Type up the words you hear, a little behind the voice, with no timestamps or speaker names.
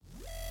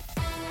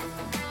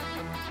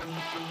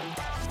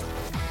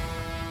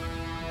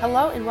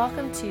Hello and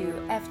welcome to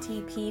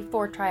FTP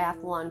for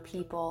Triathlon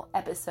People,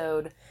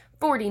 episode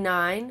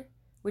 49,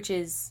 which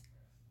is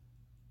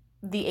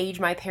the age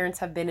my parents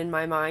have been in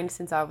my mind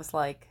since I was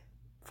like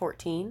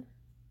 14.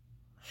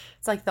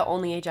 It's like the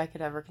only age I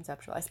could ever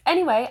conceptualize.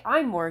 Anyway,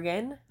 I'm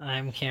Morgan.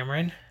 I'm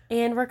Cameron.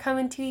 And we're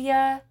coming to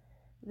you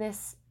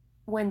this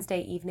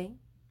Wednesday evening,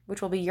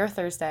 which will be your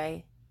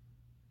Thursday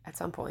at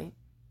some point,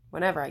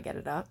 whenever I get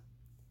it up.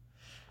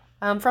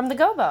 From the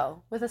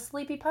Gobo, with a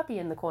sleepy puppy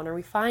in the corner.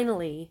 We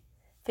finally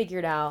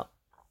figured out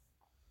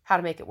how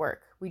to make it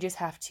work. We just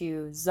have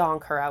to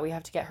zonk her out. We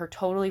have to get her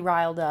totally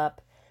riled up.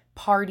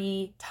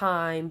 Party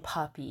time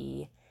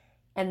puppy.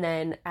 And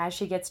then as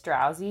she gets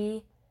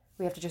drowsy,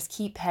 we have to just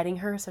keep petting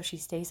her so she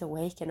stays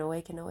awake and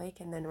awake and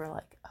awake. And then we're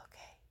like,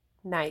 okay,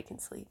 now you can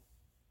sleep.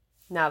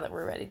 Now that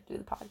we're ready to do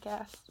the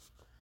podcast.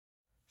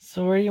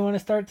 So where do you want to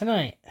start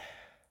tonight?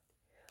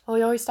 Well,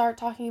 we always start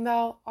talking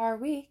about our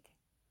week.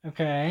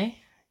 Okay.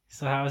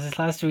 So how was this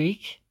last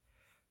week?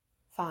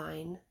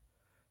 Fine.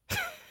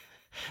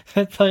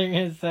 That's all you're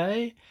going to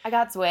say? I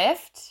got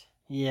Zwift.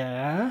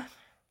 Yeah.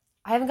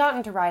 I haven't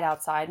gotten to ride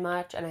outside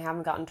much, and I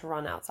haven't gotten to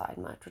run outside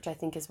much, which I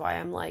think is why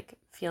I'm, like,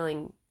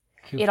 feeling...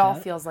 Cooped it all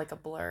up? feels like a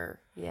blur.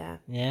 Yeah.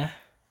 Yeah.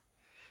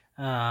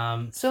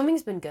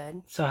 Swimming's been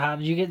good. So how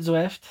did you get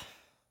Zwift?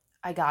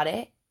 I got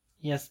it.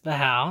 Yes, but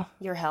how?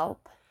 Your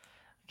help.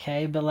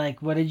 Okay, but,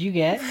 like, what did you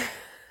get?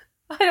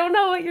 I don't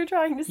know what you're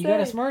trying to say. You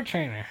got a smart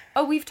trainer.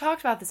 Oh, we've talked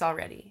about this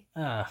already.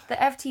 Oh. The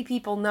FT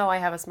people know I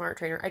have a smart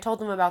trainer. I told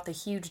them about the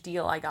huge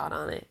deal I got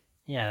on it.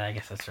 Yeah, I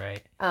guess that's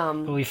right.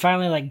 But we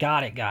finally, like,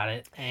 got it,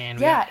 and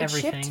we yeah, got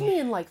everything. It shipped to me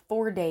in, like,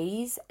 4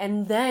 days,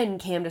 and then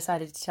Cam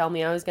decided to tell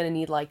me I was going to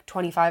need, like,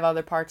 25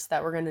 other parts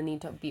that were going to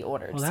need to be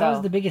ordered. Well, that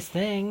was the biggest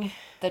thing.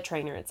 The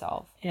trainer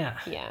itself. Yeah.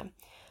 Yeah.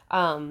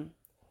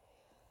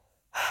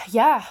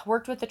 Yeah,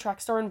 worked with the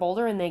truck store in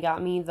Boulder, and they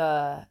got me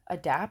the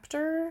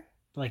adapter.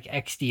 Like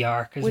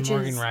XDR, because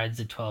Morgan rides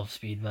a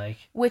 12-speed bike.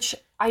 Which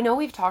I know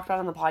we've talked about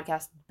on the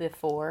podcast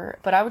before,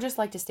 but I would just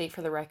like to state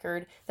for the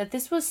record that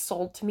this was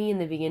sold to me in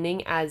the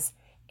beginning as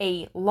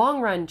a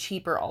long-run,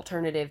 cheaper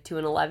alternative to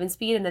an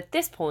 11-speed, and at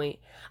this point,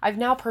 I've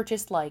now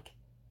purchased, like,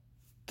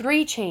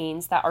 3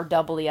 chains that are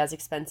doubly as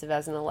expensive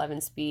as an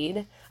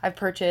 11-speed. I've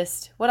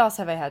purchased... What else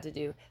have I had to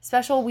do?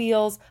 Special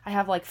wheels. I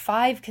have, like,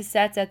 5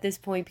 cassettes at this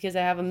point because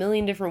I have a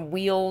million different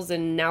wheels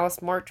and now a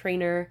smart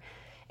trainer,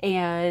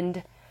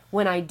 and...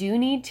 when I do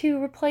need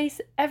to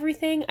replace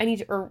everything, I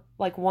need to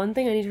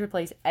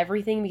replace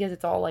everything because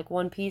it's all, like,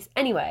 one piece.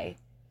 Anyway,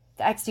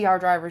 the XDR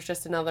driver is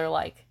just another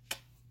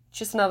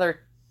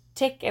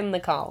tick in the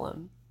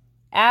column.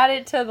 Add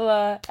it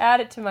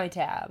to my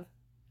tab.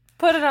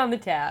 Put it on the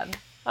tab.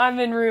 I'm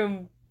in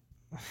room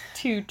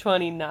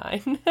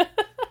 229.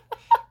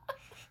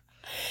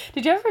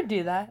 Did you ever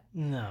do that?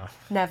 No.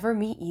 Never,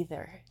 me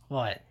either.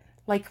 What?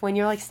 Like, when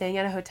you're, like, staying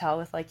at a hotel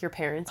with, like, your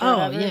parents or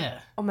whatever? Oh, yeah.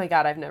 Oh, my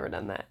God, I've never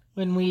done that.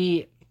 When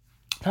we,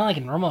 not like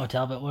a normal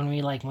hotel, but when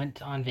we, like,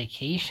 went on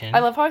vacation. I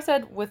love how I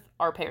said with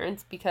our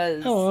parents,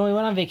 because... Oh, when we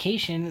went on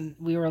vacation,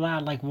 we were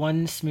allowed, like,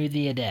 1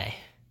 smoothie a day.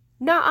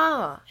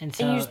 Nuh-uh. And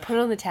so... and you just put it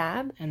on the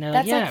tab? And they're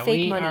That's like, yeah, like fake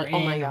we money. are Oh,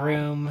 my in God.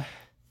 room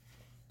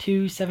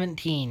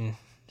 217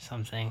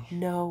 something.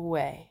 No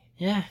way.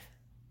 Yeah.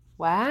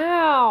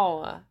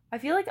 Wow. I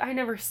feel like I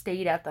never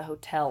stayed at the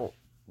hotel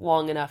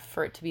long enough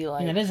for it to be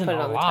like, I mean, that isn't put it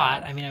a on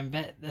lot. The tab. I mean, I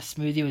bet the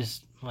smoothie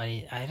was,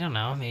 like, I don't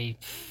know, maybe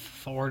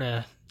 $4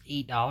 to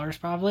 $8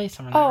 probably,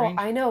 somewhere in that range.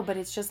 I know, but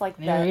it's just like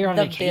we were on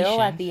the vacation.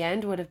 bill at the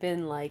end would have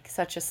been like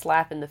such a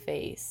slap in the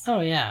face.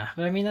 Oh, yeah.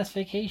 But I mean, that's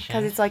vacation.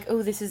 Because it's like,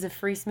 oh, this is a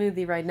free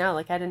smoothie right now.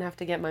 Like, I didn't have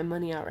to get my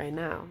money out right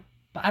now.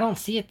 But I don't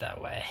see it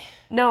that way.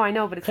 No, I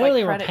know, but it's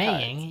Clearly like credit we're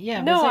paying. cards. Yeah,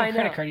 but no, it's like I a know.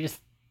 credit card. You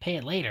just pay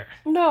it later.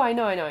 No, I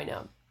know.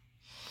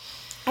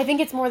 I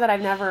think it's more that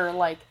I've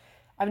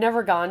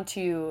never gone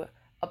to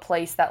a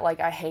place that, like,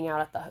 I hang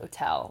out at the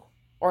hotel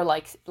or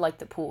like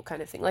the pool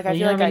kind of thing. Like, I feel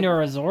you like never been to a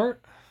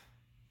resort?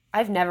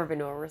 I've never been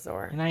to a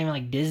resort. You're not even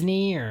like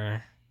Disney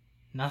or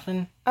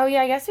nothing? Oh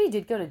yeah, I guess we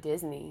did go to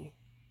Disney,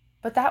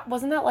 but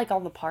wasn't that like all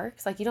the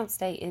parks? Like, you don't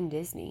stay in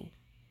Disney.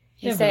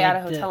 You stay at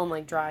a hotel and,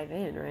 like, drive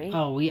in, right?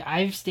 Oh,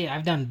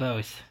 I've done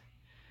both.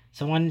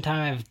 So one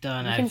time You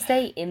can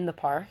stay in the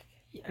park.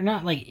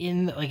 Not like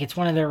it's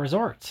one of their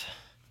resorts.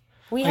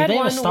 They have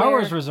a Star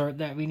Wars resort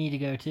that we need to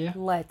go to.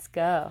 Let's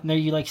go. No,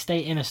 you, like, stay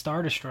in a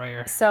Star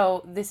Destroyer.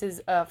 So this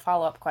is a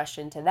follow-up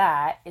question to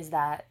that. Is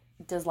that,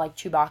 does, like,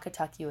 Chewbacca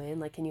tuck you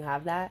in? Like, can you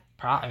have that?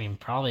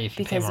 Probably if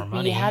you pay more money.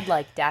 Because we had,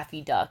 like,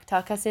 Daffy Duck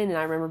tuck us in, and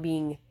I remember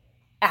being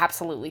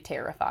absolutely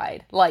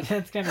terrified. Like,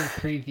 that's kind of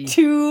creepy.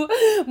 To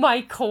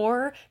my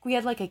core. We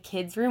had, like, a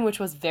kid's room, which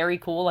was very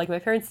cool. Like, my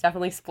parents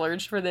definitely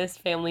splurged for this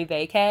family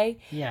vacay.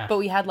 Yeah. But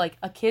we had, like,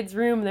 a kid's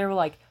room, and there were,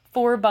 like,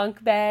 4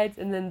 bunk beds,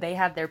 and then they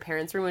had their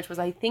parents' room, which was,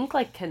 I think,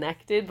 like,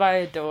 connected by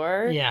a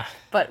door. Yeah.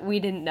 But we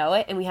didn't know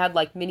it, and we had,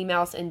 like, Minnie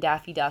Mouse and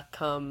Daffy Duck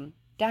come...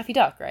 Daffy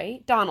Duck,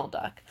 right? Donald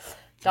Duck.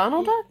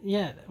 Donald Duck?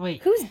 Yeah,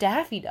 wait. Who's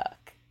Daffy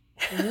Duck?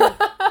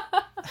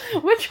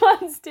 Which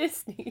one's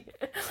Disney?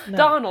 No.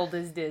 Donald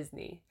is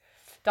Disney.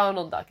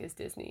 Donald Duck is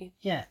Disney.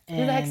 Yeah. Who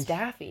the heck's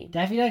Daffy?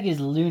 Daffy Duck is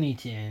Looney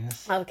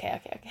Tunes.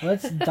 Okay.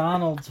 What's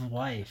Donald's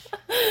wife?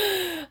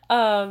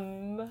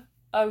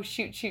 Oh,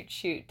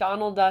 shoot.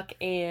 Donald Duck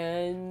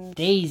and...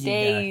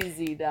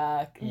 Daisy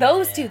Duck. Yeah.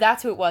 Those two,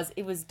 that's who it was.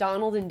 It was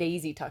Donald and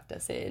Daisy tucked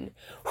us in.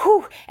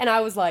 Whew. And I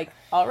was like,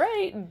 all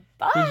right,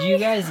 bye. Did you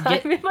guys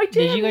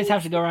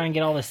have to go around and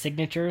get all the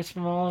signatures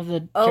from all of the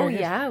characters? Oh,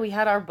 yeah. We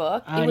had our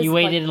book. And you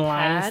waited in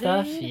line and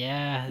stuff?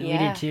 Yeah, we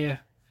did too.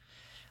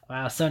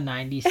 Wow, so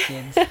 90s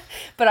kids.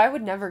 But I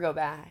would never go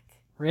back.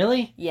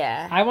 Really?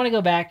 Yeah. I want to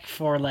go back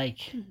for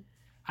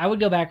I would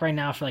go back right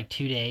now for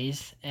 2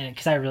 days, and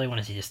because I really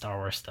want to see the Star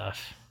Wars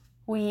stuff.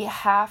 We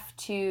have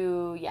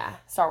to,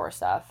 Star Wars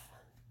stuff.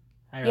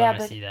 I really want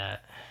to see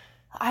that.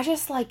 I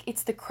just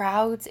it's the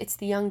crowds, it's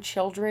the young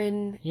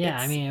children. Yeah,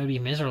 I mean, it would be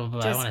miserable,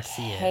 but I want to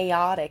see it.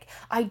 Chaotic.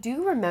 I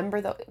do remember,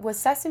 though, was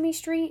Sesame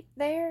Street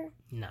there?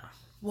 No.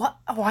 What?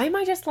 Why am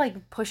I just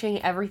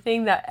pushing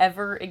everything that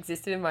ever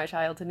existed in my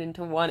childhood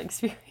into one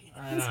experience?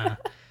 I don't know.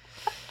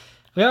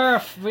 We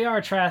are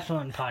a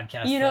triathlon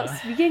podcast. You know,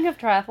 speaking of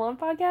triathlon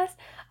podcast,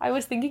 I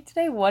was thinking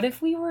today, what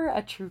if we were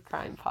a true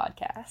crime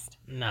podcast?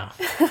 No.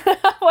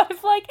 What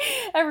if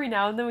every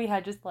now and then we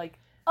had just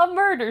a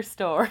murder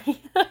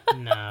story?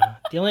 No.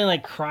 The only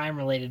crime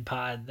related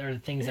pod or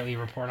things that we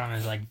report on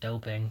is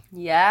doping.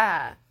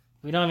 Yeah.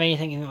 We don't have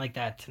anything like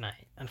that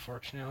tonight,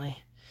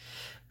 unfortunately.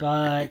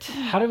 But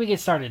how did we get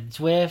started?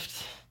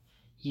 Zwift,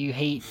 you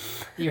hate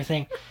your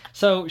thing.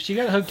 So she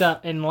got hooked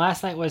up, and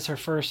last night was her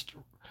first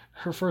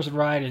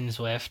ride in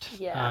Zwift.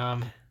 Yeah.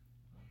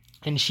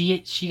 And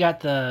she got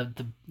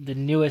the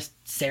newest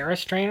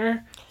Ceres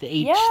trainer, the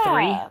H3.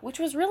 Yeah, which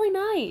was really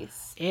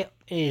nice. It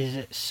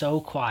is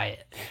so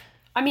quiet.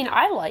 I mean,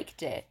 I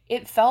liked it.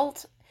 It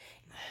felt...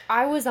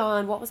 I was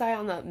on... What was I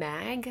on? The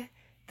mag?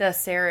 The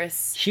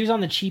Ceres... She was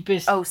on the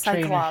cheapest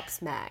Cyclops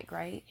trainer. mag,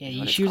 right?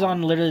 Yeah, she was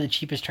on literally the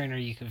cheapest trainer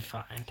you could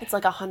find. It's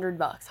 $100,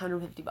 $150,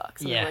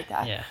 something like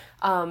that. Yeah.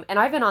 And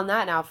I've been on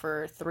that now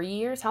for 3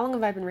 years. How long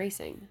have I been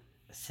racing?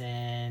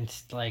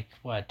 Since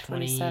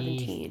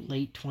 2017.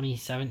 Late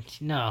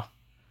 2017. No,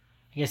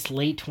 I guess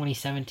late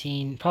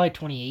 2017, probably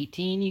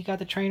 2018. You got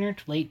the trainer.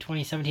 Late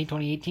 2017,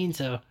 2018.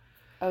 So.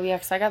 Oh yeah,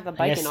 because I got the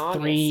bike in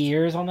August. 3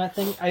 years on that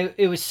thing.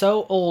 It was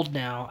so old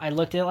now. I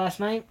looked at it last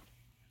night.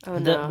 Oh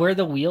no. Where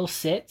the wheel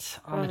sits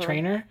on the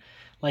trainer,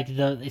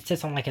 it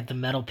sits on at the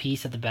metal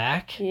piece at the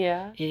back.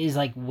 Yeah. It is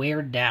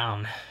weared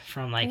down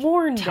from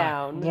worn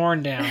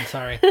down.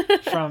 Sorry,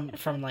 from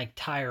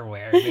tire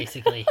wear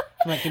basically.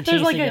 From,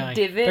 continuously There's a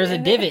divot. There's a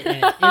divot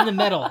in it in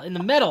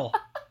the metal.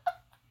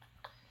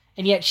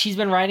 And yet she's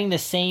been riding the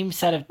same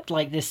set of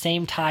the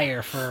same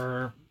tire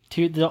for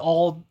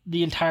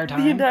the entire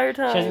time. The entire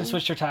time. She hasn't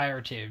switched her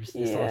tire tubes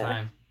this whole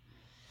time.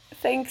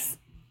 Thanks,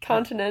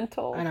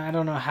 Continental. I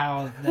don't know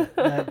how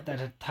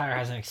that tire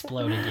hasn't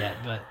exploded yet,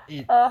 but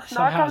it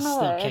somehow is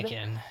still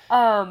kicking.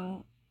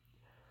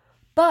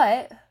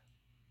 But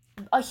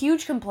a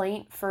huge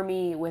complaint for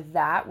me with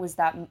that was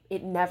that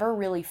it never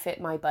really fit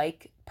my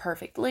bike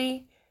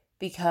perfectly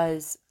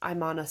because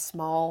I'm on a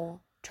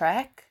small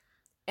trek,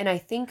 and I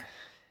think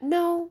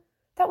no,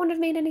 that wouldn't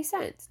have made any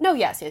sense. No,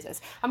 yes.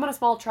 I'm on a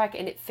small trek,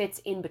 and it fits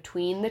in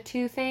between the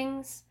two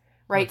things,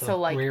 right?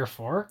 So rear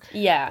fork.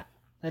 Yeah.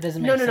 That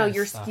doesn't make sense. No,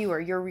 your skewer.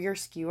 Your rear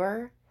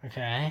skewer.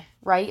 Okay.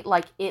 Right?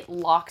 It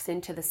locks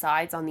into the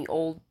sides on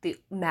the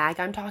mag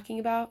I'm talking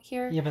about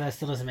here. Yeah, but that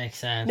still doesn't make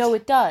sense. No,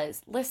 it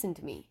does. Listen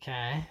to me.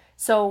 Okay.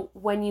 So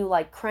when you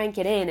crank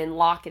it in and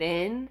lock it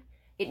in,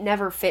 it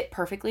never fit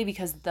perfectly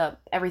because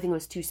everything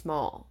was too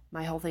small.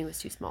 My whole thing was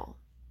too small.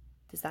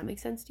 Does that make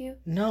sense to you?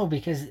 No,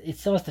 because it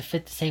still has to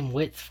fit the same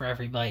width for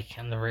every bike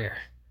on the rear.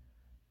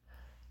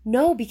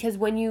 No, because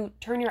when you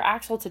turn your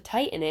axle to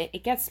tighten it,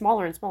 it gets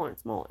smaller and smaller and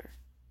smaller.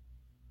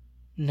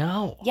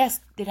 No. Yes,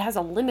 it has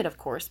a limit, of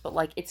course, but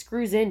it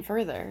screws in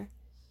further.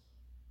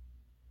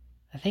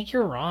 I think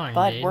you're wrong,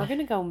 But dude. we're going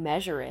to go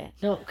measure it.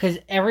 No, because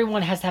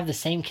everyone has to have the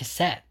same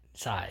cassette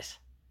size.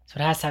 So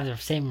it has to have the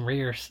same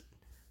rear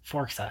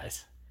fork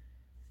size.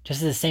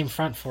 Just the same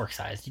front fork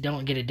size. You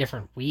don't get a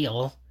different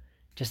wheel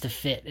just to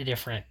fit a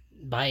different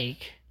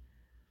bike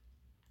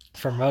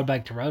from road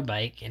bike to road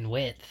bike in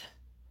width.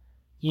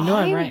 You know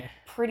I'm right.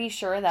 Pretty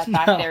sure that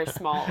back there is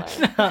smaller.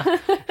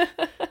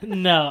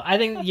 No, I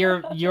think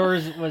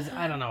yours was,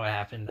 I don't know what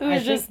happened. It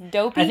was just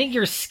dopey? I think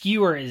your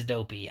skewer is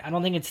dopey. I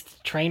don't think it's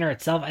the trainer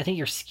itself. I think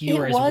your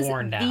skewer is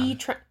worn down.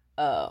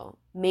 Oh,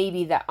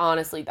 maybe that,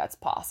 honestly, that's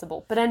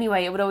possible. But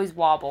anyway, it would always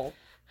wobble.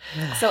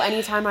 So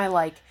anytime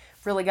I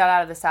really got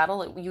out of the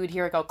saddle, you would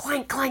hear it go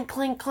clank, clank,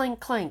 clank, clank,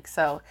 clank.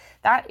 So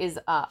that is,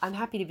 I'm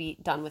happy to be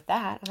done with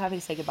that. I'm happy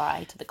to say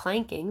goodbye to the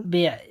clanking. But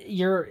yeah,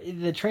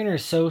 the trainer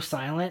is so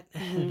silent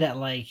that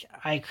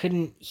I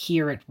couldn't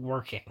hear it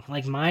working.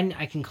 Mine,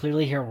 I can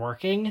clearly hear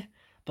working,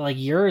 but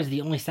yours, the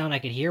only sound I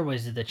could hear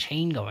was the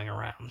chain going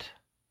around.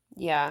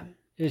 Yeah.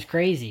 It was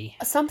crazy.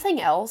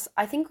 Something else,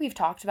 I think we've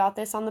talked about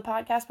this on the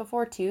podcast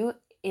before too,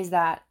 is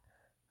that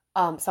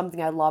something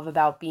I love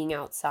about being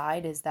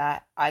outside is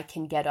that I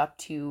can get up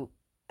to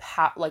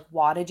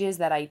wattages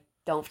that I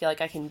don't feel like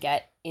I can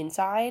get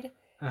inside.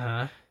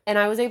 Uh-huh. And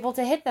I was able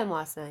to hit them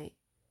last night.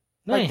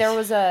 Nice. Like, there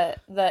was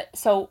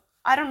so,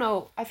 I don't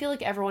know. I feel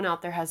like everyone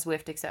out there has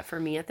Zwift except for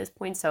me at this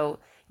point. So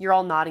you're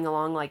all nodding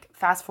along. Like,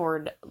 fast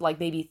forward, like,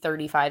 maybe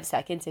 35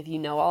 seconds if you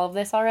know all of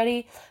this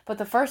already. But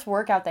the first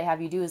workout they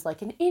have you do is,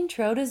 like, an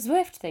intro to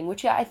Zwift thing,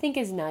 which I think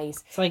is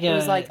nice. It's like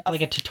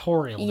a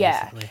tutorial,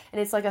 yeah, basically.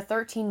 and it's like a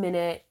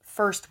 13-minute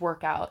first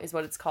workout is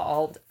what it's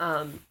called.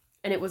 And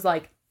it was,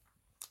 like,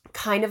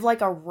 kind of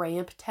like a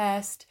ramp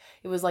test.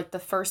 It was, like, the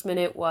first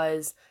minute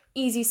was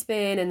easy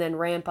spin and then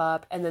ramp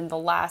up, and then the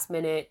last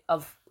minute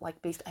of, like,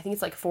 I think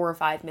it's like 4 or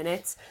 5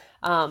 minutes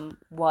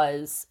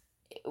was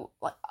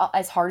like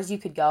as hard as you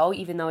could go,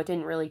 even though it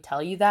didn't really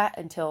tell you that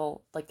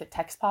until, like, the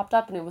text popped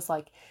up, and it was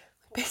like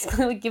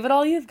basically like, give it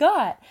all you've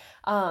got.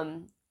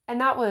 And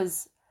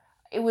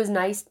it was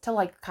nice to,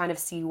 like, kind of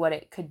see what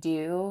it could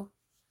do.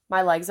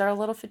 My legs are a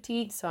little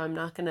fatigued, so I'm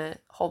not gonna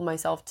hold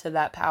myself to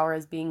that power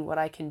as being what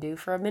I can do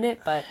for a minute,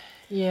 but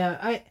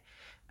yeah,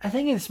 I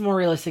think it's more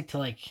realistic to,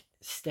 like,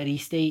 steady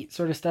state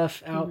sort of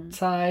stuff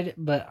outside,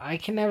 but I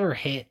can never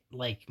hit,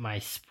 like, my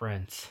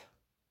sprints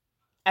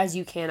as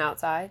you can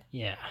outside.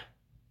 Yeah,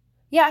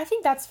 I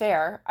think that's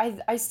fair.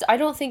 I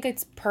don't think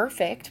it's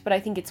perfect, but I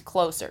think it's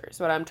closer is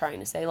what I'm trying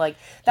to say. Like,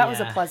 that was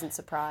a pleasant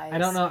surprise. I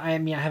don't know. I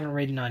mean, I haven't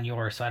ridden on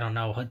yours, so I don't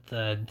know what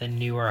the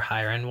newer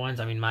higher end ones.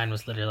 I mean, mine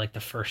was literally like the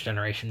first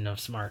generation of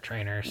smart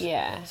trainers.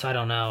 Yeah. So I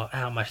don't know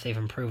how much they've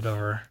improved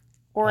over.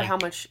 Or like, how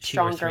much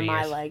stronger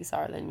my legs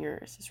are than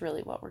yours is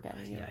really what we're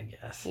getting at. Yeah, I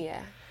guess.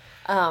 Yeah.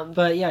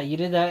 But yeah, you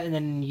did that, and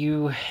then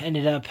you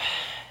ended up.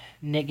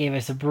 Nick gave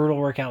us a brutal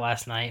workout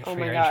last night for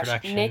your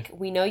introduction. Nick,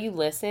 we know you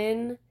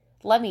listen.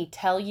 Let me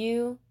tell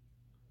you,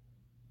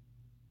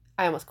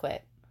 I almost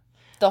quit.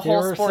 The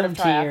whole sport of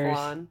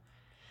triathlon.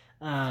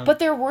 But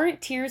there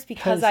weren't tears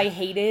because I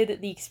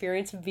hated the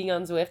experience of being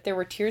on Zwift. There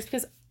were tears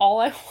because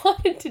all I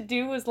wanted to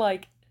do was,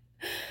 like...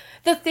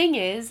 The thing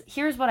is,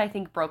 here's what I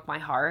think broke my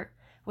heart,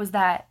 was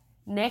that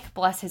Nick,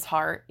 bless his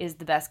heart, is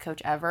the best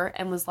coach ever,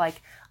 and was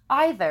like,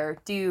 either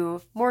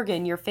do,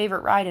 Morgan, your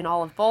favorite ride in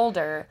all of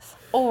Boulder,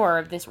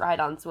 or this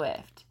ride on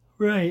Zwift.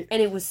 Right.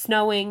 And it was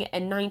snowing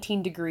and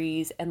 19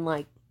 degrees, and,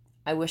 like,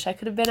 I wish I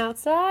could have been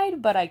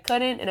outside, but I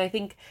couldn't, and I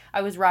think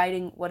I was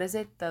riding, what is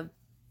it,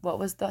 what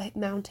was the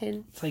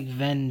mountain? It's like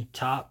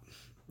Ventoux.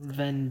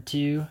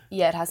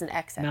 Yeah, it has an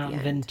X at Mount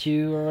the end.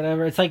 Ventoux or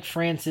whatever. It's like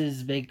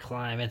France's big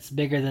climb. It's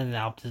bigger than the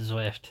Alpe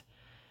d'Huez.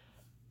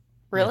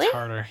 Really? It's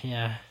harder,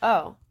 yeah.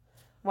 Oh.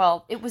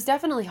 Well, it was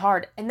definitely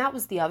hard, and that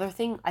was the other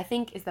thing, I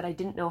think, is that I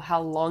didn't know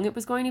how long it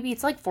was going to be.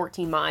 It's like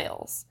 14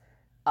 miles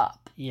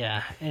up.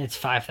 Yeah, and it's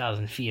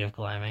 5,000 feet of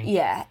climbing.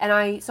 Yeah,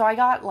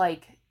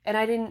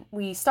 and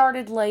we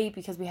started late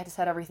because we had to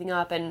set everything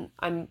up, and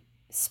I'm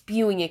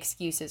spewing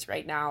excuses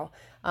right now,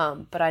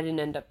 but I didn't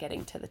end up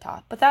getting to the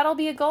top. But that'll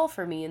be a goal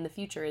for me in the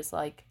future, is,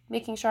 like,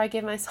 making sure I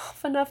give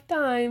myself enough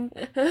time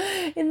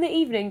in the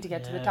evening to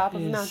get to the top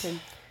of the mountain.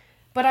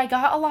 But I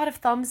got a lot of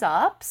thumbs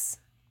ups,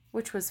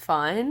 which was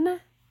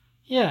fun.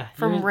 Yeah.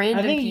 From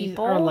random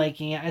people. You are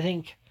liking it. I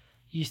think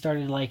you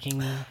started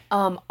liking...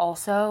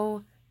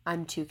 Also,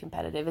 I'm too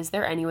competitive. Is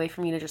there any way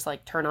for me to just,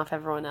 like, turn off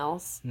everyone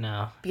else?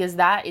 No. Because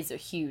that is a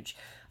huge...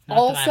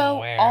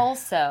 Also,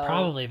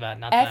 probably, but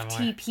not that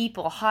FT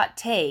people, hot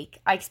take,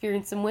 I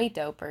experienced some weight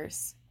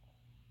dopers.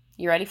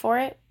 You ready for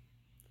it?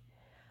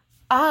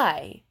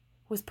 I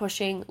was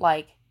pushing,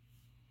 like,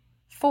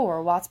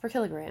 4 watts per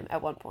kilogram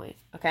at one point,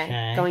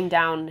 okay? Going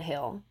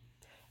downhill.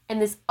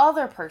 And this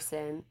other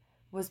person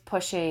was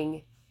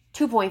pushing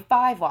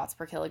 2.5 watts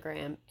per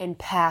kilogram and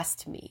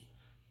passed me.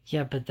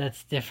 Yeah, but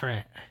that's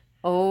different.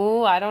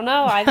 Oh, I don't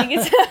know. I think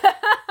it's...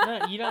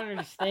 No, you don't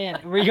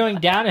understand. Were you going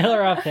downhill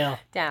or uphill?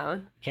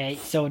 Down. Okay,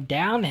 so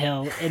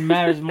downhill, it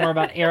matters more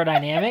about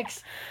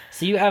aerodynamics.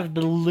 So you have the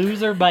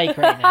loser bike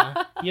right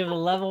now. You have the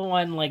level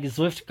 1, like,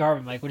 Zwift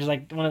carbon bike, which is,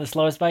 like, one of the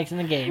slowest bikes in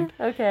the game.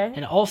 Okay.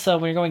 And also,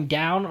 when you're going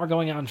down or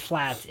going on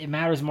flats, it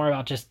matters more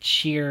about just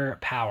sheer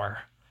power,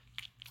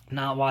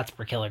 not watts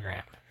per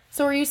kilogram.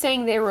 So are you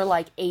saying they were,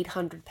 like,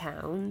 800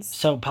 pounds?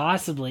 So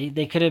possibly,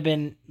 they could have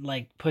been,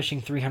 like, pushing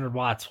 300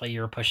 watts while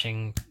you were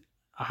pushing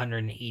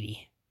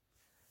 180.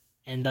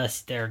 And thus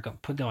they're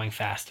going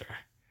faster.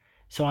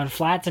 So on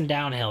flats and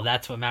downhill,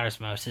 that's what matters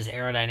most, is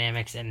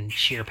aerodynamics and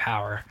sheer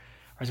power.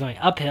 Whereas going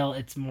uphill,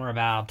 it's more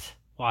about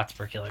watts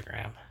per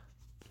kilogram.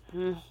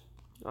 All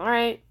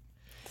right.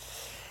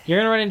 You're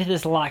going to run into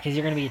this a lot because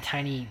you're going to be a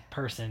tiny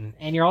person.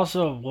 And you're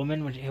also a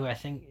woman, who I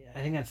think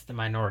that's the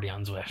minority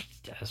on Zwift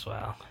as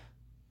well.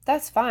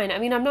 That's fine. I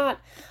mean, I'm not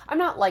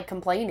like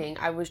complaining.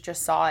 I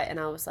just saw it and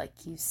I was like,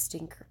 you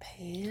stinker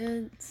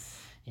pants.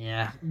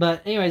 Yeah,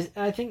 but anyways,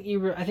 I think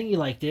you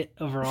liked it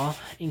overall.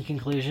 In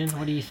conclusion,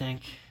 what do you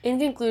think? In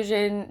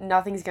conclusion,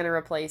 nothing's gonna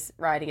replace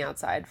riding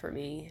outside for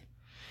me,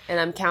 and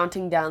I'm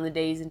counting down the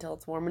days until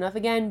it's warm enough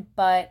again.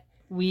 But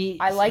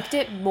I liked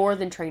it more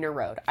than Trainer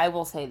Road. I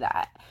will say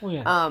that. Oh,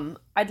 yeah.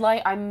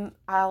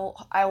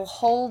 I'll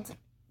hold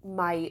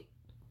my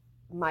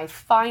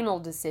final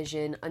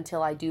decision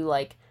until I do,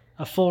 like,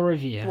 a full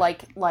review.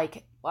 Like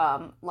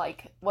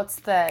what's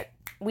the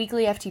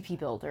weekly FTP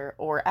builder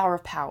or hour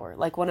of power,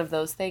 like one of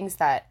those things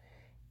that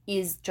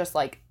is just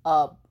like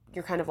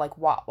you're kind of like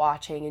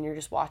watching and you're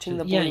just watching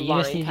the blue line. Yeah,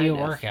 you just need to do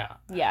a workout.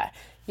 Yeah.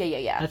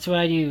 That's what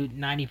I do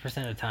 90%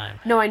 of the time.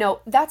 No, I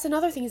know. That's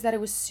another thing, is that it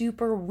was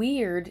super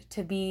weird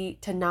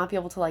to not be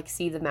able to like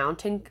see the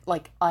mountain,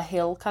 like a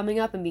hill coming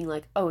up and being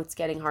like, oh, it's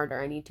getting harder,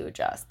 I need to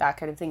adjust. That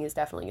kind of thing is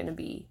definitely going to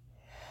be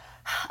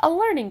a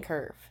learning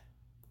curve.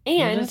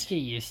 And You'll just get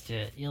used to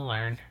it. You'll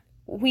learn.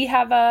 We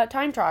have a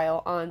time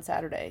trial on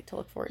Saturday to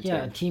look forward to.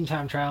 Yeah, team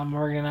time trial.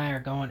 Morgan and I are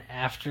going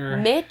after.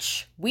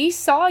 Mitch, we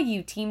saw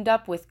you teamed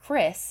up with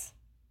Chris.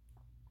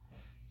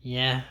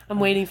 Yeah. I'm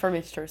waiting for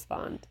Mitch to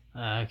respond.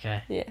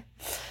 Okay. Yeah.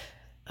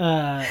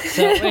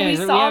 So anyways,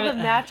 we saw the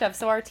matchup.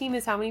 So our team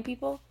is how many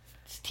people?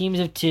 It's teams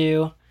of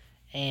 2,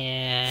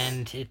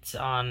 and it's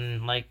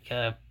on like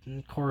a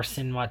course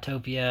in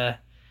Watopia,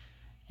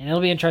 and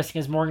it'll be interesting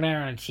because Morgan and I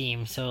are on a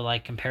team. So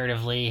like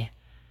comparatively,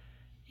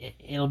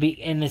 it'll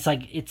be, and it's a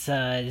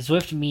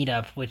Zwift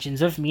meetup, which in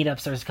Zwift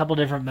meetups there's a couple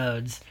different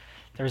modes.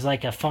 There's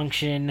like a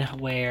function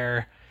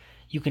where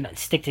you can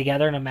stick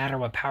together no matter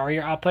what power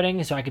you're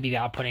outputting. So I could be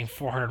outputting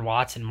 400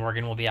 watts and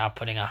Morgan will be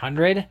outputting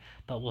 100,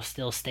 but we'll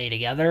still stay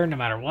together no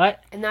matter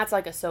what. And that's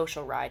like a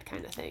social ride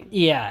kind of thing.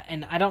 Yeah,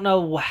 and I don't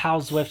know how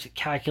Zwift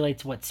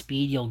calculates what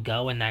speed you'll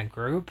go in that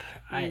group.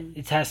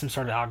 It has some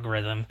sort of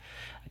algorithm,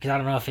 because I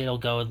don't know if it'll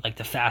go with like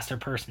the faster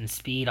person's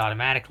speed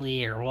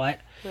automatically or what.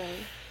 Right.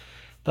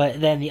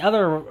 But then the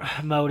other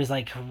mode is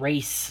like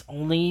race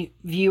only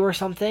view or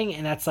something,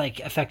 and that's like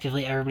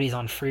effectively everybody's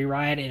on free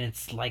ride, and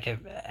it's like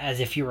as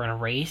if you were in a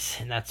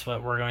race, and that's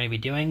what we're going to be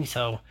doing.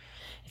 So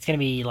it's going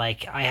to be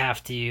like I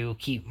have to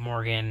keep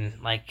Morgan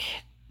like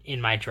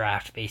in my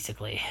draft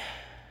basically.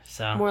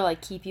 So more like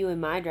keep you in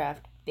my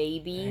draft,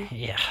 baby.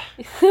 Yeah.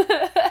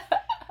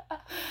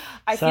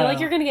 I feel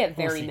like you're going to get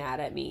very mad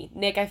at me.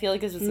 Nick, I feel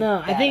like this was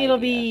I think it'll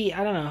be,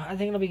 I don't know. I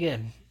think it'll be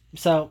good.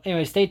 So,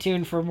 anyway, stay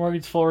tuned for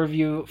Morgan's full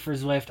review for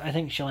Zwift. I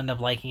think she'll end up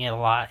liking it a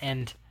lot.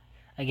 And,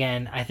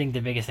 again, I think the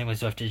biggest thing with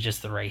Zwift is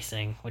just the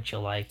racing, which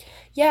you'll like.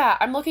 Yeah,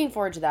 I'm looking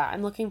forward to that.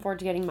 I'm looking forward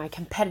to getting my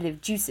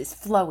competitive juices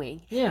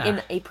flowing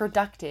in a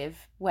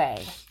productive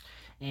way.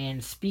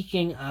 And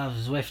speaking of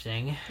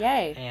Zwifting,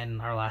 yay!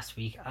 And our last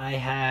week, I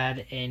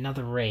had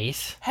another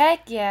race.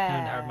 Heck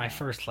yeah! And my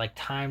first,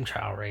 time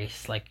trial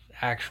race,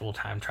 actual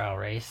time trial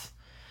race.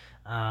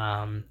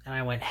 And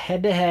I went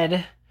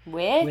head-to-head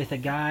with a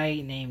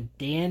guy named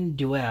Dan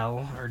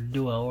Duell,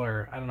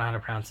 or I don't know how to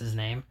pronounce his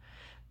name,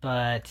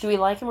 but do we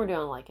like him or do I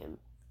like him?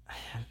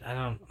 I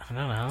don't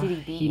know. Did he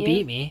beat you? He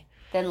beat me.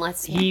 Then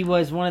let's see. He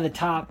was one of the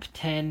top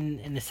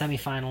 10 in the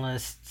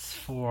semifinalists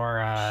for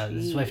the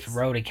Zwift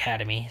Road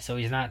Academy. So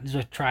he's not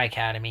Zwift Tri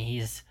Academy.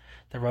 He's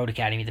the Road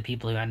Academy, the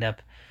people who end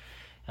up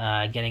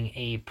getting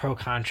a pro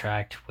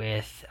contract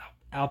with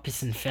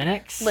Alpes and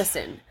Phoenix.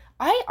 Listen,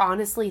 I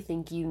honestly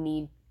think you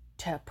need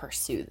to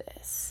pursue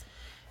this.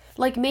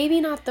 Maybe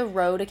not the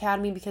Road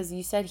Academy, because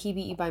you said he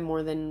beat you by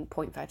more than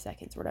 0.5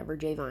 seconds, or whatever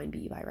Jay Vine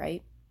beat you by,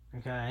 right?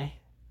 Okay.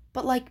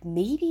 But,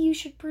 maybe you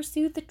should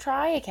pursue the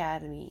Tri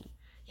Academy.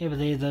 Yeah, but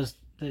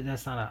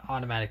that's not an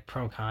automatic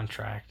pro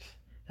contract.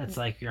 That's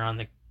you're on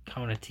the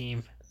Kona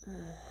team.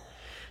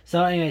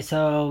 So anyway,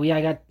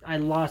 I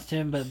lost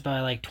him, but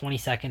by 20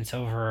 seconds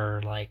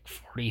over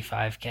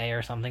 45K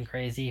or something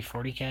crazy,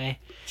 40K.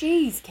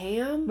 Jeez,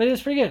 Cam. But it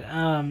was pretty good.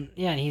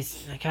 Yeah, and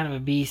he's kind of a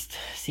beast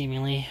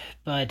seemingly,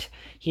 but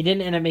he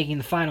didn't end up making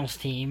the finals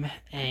team.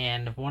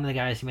 And one of the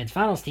guys who made the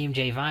finals team,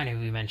 Jay Vine, who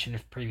we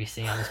mentioned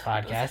previously on this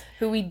podcast,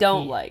 who we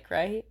don't like,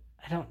 right?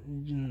 I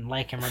don't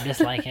like him or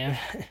dislike him.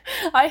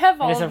 I have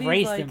all I just have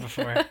raced him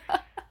before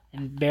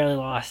and barely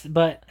lost,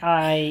 but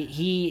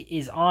he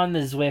is on the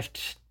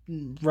Zwift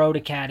Road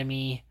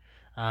Academy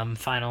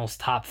finals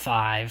top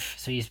 5,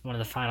 so he's one of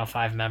the final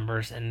 5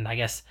 members, and I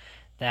guess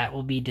that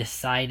will be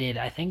decided,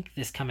 I think,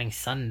 this coming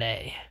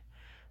Sunday.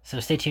 So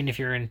stay tuned if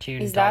you're in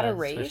tune. Is that a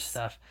race?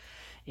 Stuff.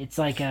 It's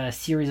like a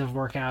series of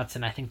workouts,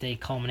 and I think they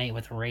culminate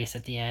with a race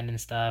at the end and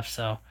stuff.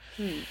 So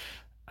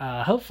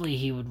hopefully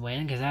he would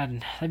win, because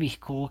that'd be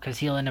cool, because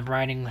he'll end up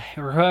riding,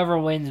 or whoever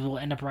wins will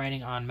end up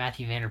riding on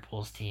Matthew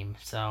Vanderpool's team.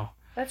 So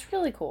that's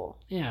really cool.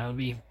 Yeah, it would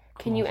be cool.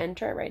 Can you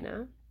enter it right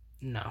now?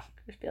 No.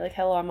 Just be like,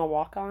 hello, I'm a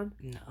walk-on?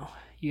 No.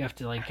 You have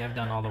to, have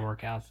done all the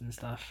workouts and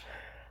stuff.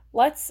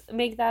 Let's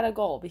make that a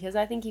goal, because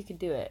I think you could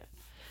do it.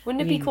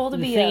 Wouldn't it be cool to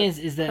be a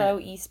pro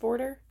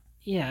e-sporter?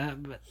 Yeah,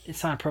 but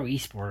it's not a pro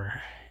e-sporter.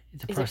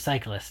 It's a pro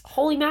cyclist.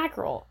 Holy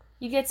mackerel.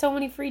 You get so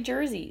many free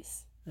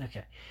jerseys.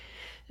 Okay.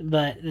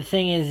 But the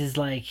thing is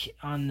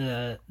on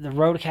the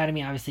Road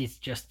Academy, obviously it's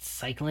just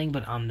cycling,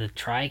 but on the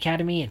Tri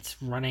Academy,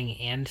 it's running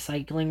and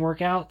cycling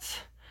workouts.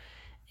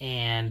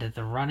 And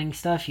the running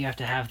stuff, you have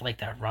to have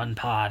that run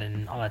pod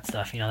and all that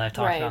stuff, that I've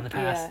talked about in the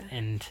past. Yeah.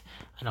 And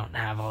I don't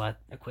have all that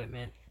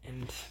equipment.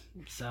 And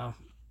so,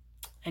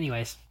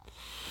 anyways,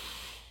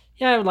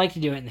 yeah, I would like to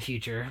do it in the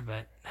future,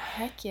 but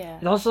heck yeah.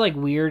 It's also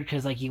weird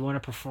because you want to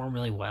perform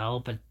really well,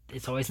 but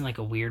it's always in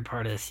a weird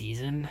part of the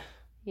season.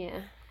 Yeah.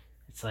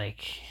 It's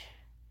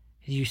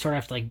you sort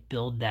of have to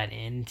build that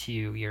into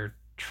your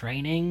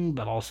training,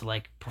 but also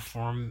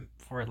perform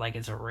for it like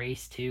it's a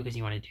race too, because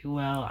you want to do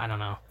well. I don't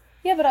know.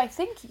 Yeah, but I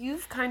think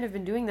you've kind of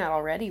been doing that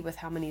already with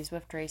how many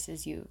Zwift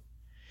races you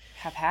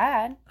have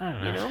had. I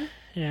don't know. You know?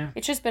 Yeah.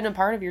 It's just been a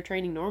part of your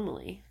training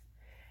normally.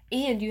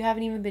 And you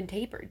haven't even been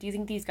tapered. Do you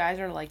think these guys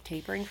are like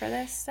tapering for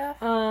this stuff?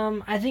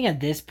 I think at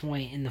this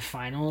point in the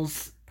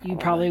finals, you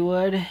probably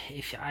would.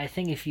 I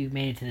think if you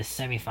made it to the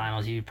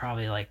semifinals, you'd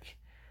probably like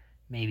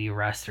maybe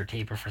rest or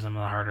taper for some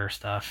of the harder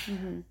stuff.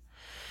 Mm-hmm.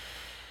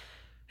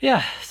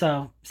 Yeah,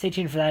 so stay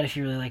tuned for that if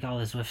you really like all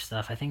this Zwift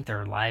stuff. I think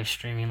they're live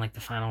streaming like the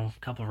final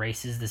couple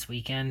races this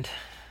weekend,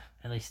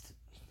 at least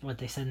what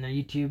they said in their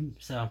YouTube.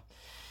 So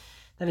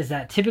that is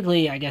that.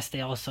 Typically, I guess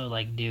they also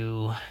like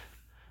do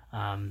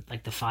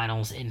like the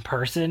finals in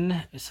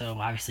person. So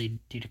obviously,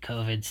 due to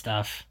COVID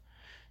stuff,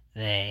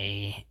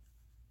 they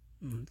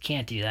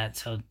can't do that.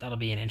 So that'll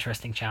be an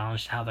interesting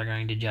challenge how they're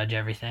going to judge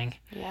everything.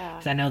 Yeah.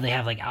 Because I know they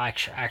have like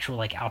actual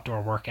like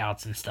outdoor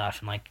workouts and stuff,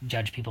 and like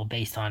judge people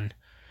based on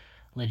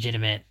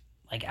legitimate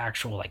like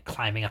actual like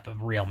climbing up a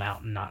real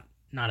mountain, not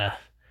a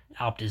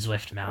Alpe de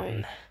Zwift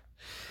mountain. Right.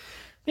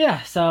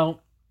 Yeah. So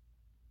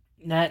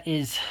that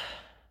is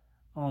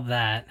all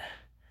that.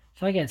 I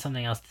feel like I had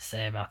something else to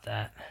say about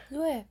that.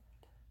 Zwift.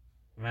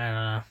 I don't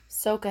know.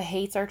 Soka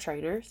hates our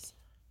trainers.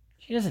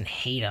 She doesn't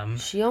hate them.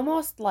 She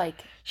almost like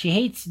She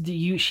hates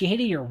you. She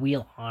hated your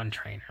wheel on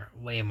trainer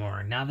way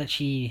more. Now that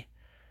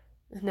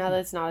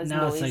it's not as noisy.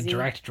 It's like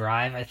direct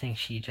drive, I think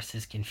she just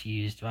is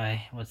confused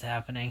by what's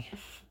happening.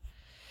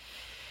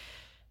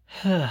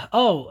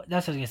 Oh,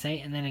 that's what I was gonna say.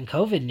 And then in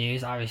COVID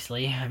news,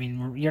 obviously, I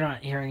mean, you're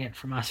not hearing it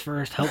from us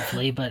first,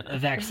 hopefully, but a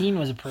vaccine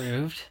was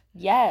approved.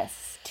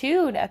 Yes,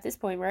 2 at this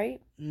point,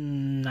 right?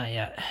 Not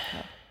yet.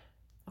 Okay.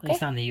 At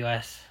least not in the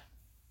U.S.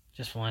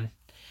 Just 1.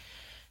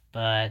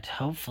 But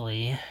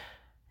hopefully,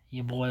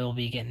 your boy will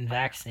be getting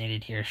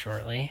vaccinated here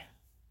shortly.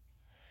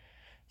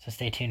 So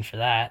stay tuned for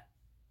that.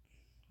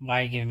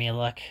 Why are you giving me a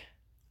look?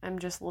 I'm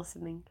just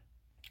listening.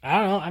 I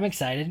don't know. I'm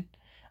excited.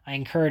 I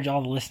encourage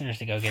all the listeners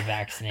to go get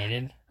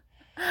vaccinated.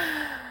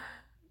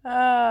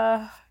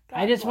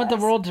 I just want the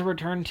world to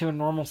return to a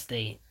normal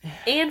state.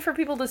 And for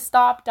people to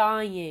stop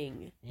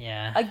dying.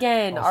 Yeah.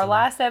 Again, our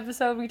last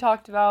episode we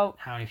talked about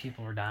how many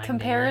people were dying.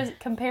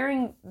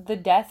 Comparing the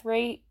death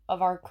rate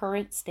of our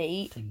current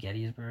state to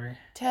Gettysburg,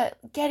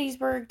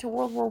 to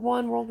World War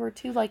I, World War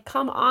II. Like,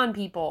 come on,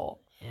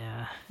 people.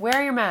 Yeah.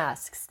 Wear your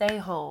mask. Stay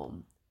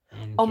home.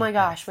 Oh my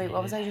gosh! Wait,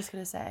 what was I just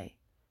gonna say?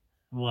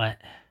 What?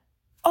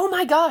 Oh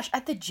my gosh!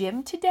 At the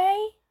gym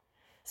today.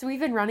 So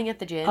we've been running at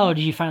the gym. Oh,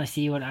 did you finally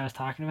see what I was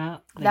talking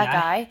about? That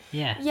guy?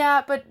 Yeah.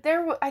 Yeah, but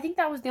I think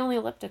that was the only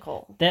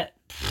elliptical. That.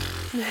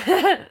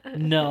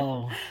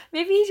 No.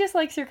 Maybe he just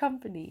likes your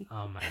company.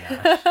 Oh my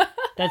gosh.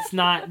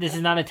 This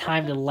is not a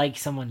time to like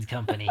someone's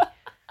company.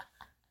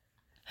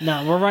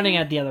 No, we're running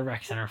at the other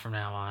rec center from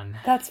now on.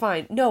 That's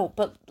fine. No,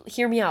 but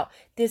hear me out.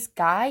 This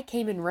guy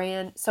came and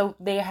ran. So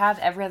they have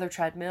every other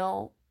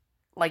treadmill,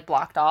 like,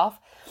 blocked off.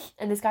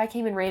 And this guy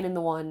came and ran in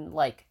the one,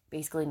 like,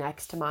 basically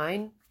next to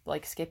mine.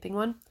 Like, skipping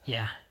one.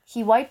 Yeah.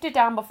 He wiped it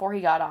down before he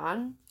got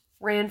on.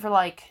 Ran for,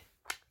 like,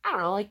 I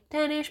don't know, like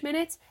 10-ish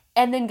minutes.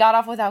 And then got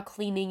off without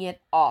cleaning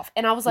it off.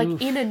 And I was like,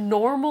 Oof. In a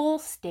normal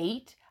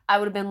state, I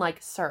would have been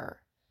like, sir,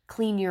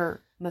 clean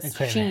your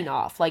machine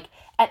off. Like,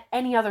 at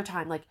any other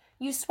time. Like,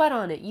 you sweat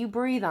on it. You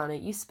breathe on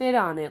it. You spit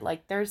on it.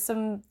 Like, there's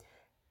some,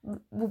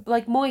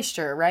 like,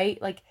 moisture,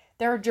 right? Like,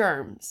 there are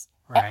germs.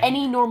 Right. At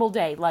any normal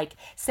day. Like,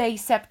 say,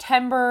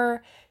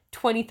 September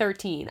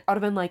 2013. I would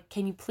have been like,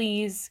 can you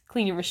please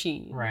clean your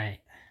machine? Right.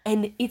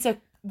 And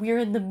we're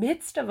in the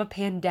midst of a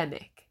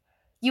pandemic.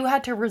 You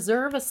had to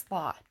reserve a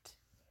spot.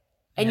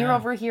 And you're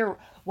over here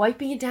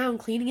wiping it down,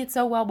 cleaning it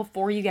so well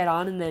before you get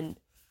on and then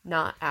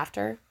not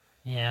after.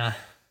 Yeah.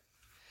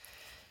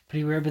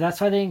 Pretty weird, but that's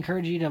why they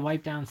encourage you to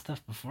wipe down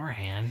stuff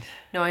beforehand.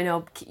 No, I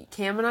know.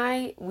 Cam and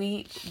I,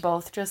 we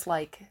both just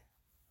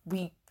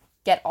we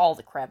get all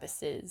the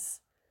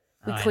crevices.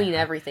 We clean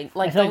everything.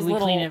 Like, I feel like we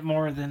clean it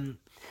more than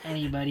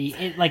anybody.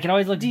 It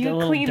always looks a little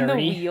dirty. Do you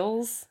clean the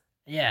wheels?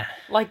 Yeah.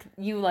 Like,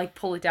 you,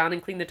 pull it down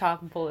and clean the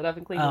top and pull it up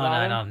and clean the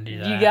bottom? No, I don't do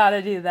that. You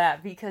gotta do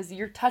that because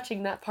you're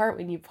touching that part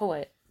when you pull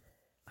it.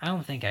 I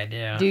don't think I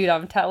do. Dude,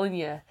 I'm telling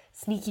you.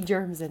 Sneaky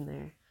germs in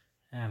there.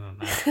 I don't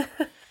know.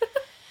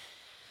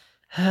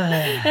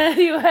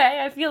 Anyway,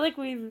 I feel like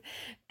we've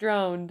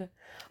droned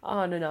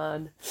on and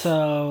on.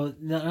 So,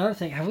 another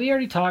thing. Have we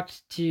already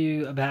talked to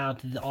you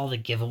about all the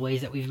giveaways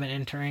that we've been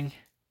entering?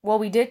 Well,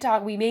 we did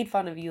talk. We made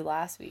fun of you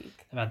last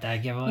week. About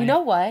that giveaway? You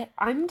know what?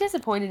 I'm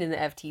disappointed in the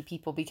FT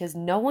people because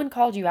no one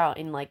called you out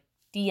in,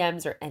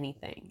 DMs or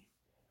anything.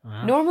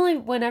 Wow. Normally,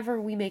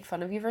 whenever we make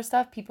fun of you for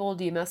stuff, people will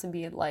DM us and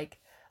be like,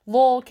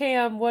 lol,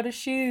 Cam, what a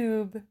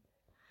shoob.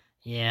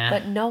 Yeah.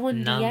 But no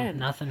one DM'd.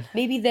 Nothing.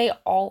 Maybe they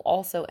all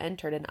also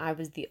entered and I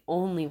was the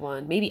only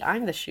one. Maybe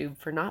I'm the shoob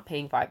for not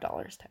paying $5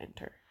 to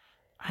enter.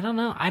 I don't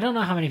know. I don't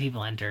know how many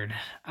people entered.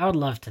 I would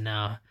love to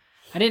know.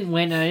 I didn't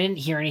win, and I didn't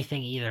hear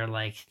anything either.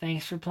 Like,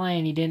 thanks for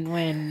playing. You didn't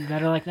win.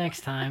 Better luck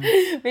next time.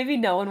 Maybe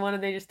no one won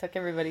and they just took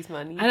everybody's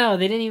money. I know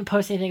they didn't even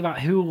post anything about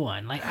who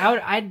won. Like,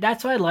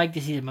 that's what I like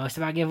to see the most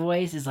about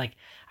giveaways is like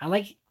I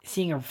like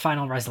seeing a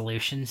final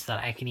resolution so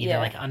that I can either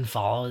like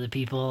unfollow the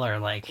people or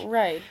like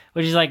right,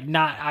 which is like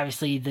not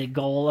obviously the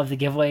goal of the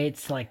giveaway.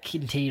 It's to like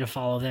continue to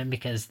follow them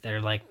because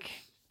they're like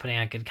putting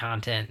out good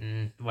content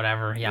and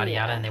whatever yada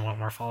yada, and they want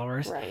more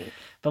followers. right.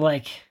 But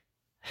like,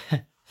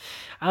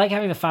 I like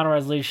having the final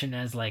resolution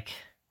as like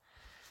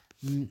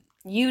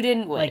you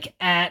didn't win. Like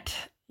at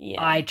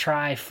I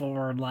try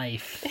for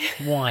life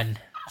 1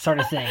 sort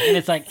of thing, and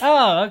it's like,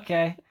 oh,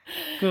 okay,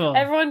 cool.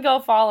 Everyone go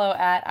follow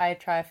at I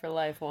try for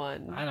life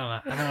 1. I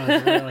don't know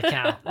if it really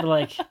count, but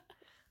like,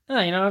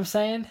 no, you know what I'm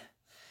saying?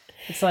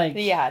 It's like,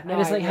 I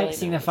just like really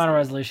seeing the final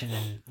resolution.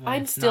 And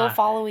I'm still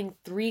following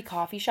 3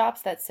 coffee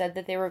shops that said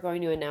that they were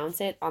going to announce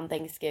it on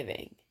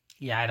Thanksgiving.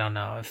 Yeah, I don't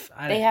know if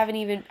they haven't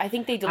even. I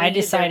think they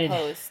deleted their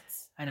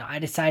posts. I know. I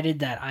decided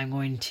that I'm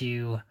going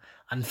to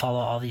unfollow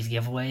all these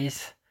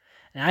giveaways.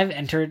 And I've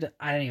entered,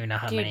 I don't even know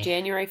how many.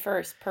 January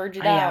 1st, purge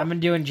it out. Yeah, I'm going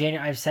to do in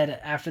January. I've said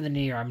after the new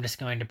year, I'm just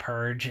going to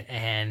purge,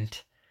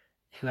 and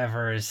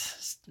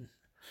whoever's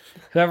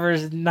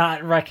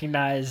not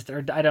recognized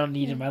or I don't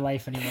need in my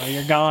life anymore,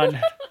 you're gone.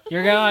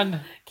 You're gone.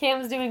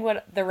 Cam's doing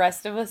what the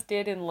rest of us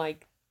did in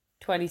like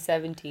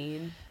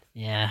 2017.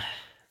 Yeah.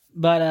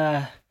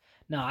 But,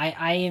 no,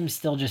 I am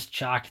still just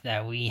shocked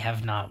that we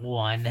have not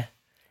won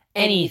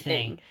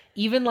anything.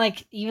 Even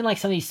like some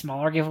of these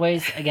smaller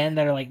giveaways again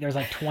that are like there's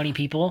like 20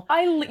 people.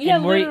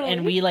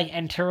 And we like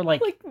enter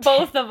like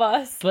both of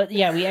us. But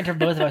yeah, we enter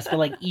both of us. But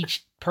like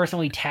each person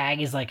we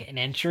tag is like an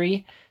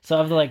entry. So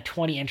of the like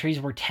 20 entries,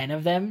 we're 10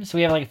 of them. So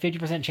we have like a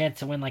 50% chance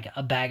to win like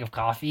a bag of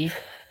coffee,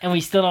 and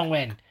we still don't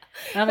win.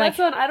 And That's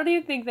like, I don't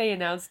even think they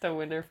announced a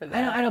winner for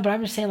that. I know, but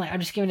I'm just saying, like, I'm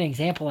just giving an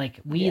example. Like,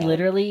 we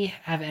literally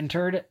have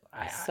entered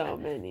so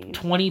many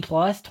 20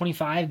 plus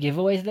 25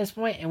 giveaways at this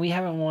point, and we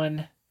haven't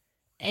won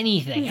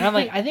anything. And I'm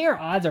like, I think our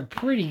odds are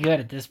pretty good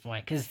at this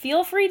point. Cause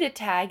feel free to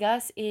tag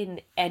us in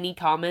any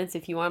comments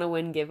if you want to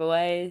win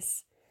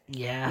giveaways.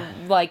 Yeah.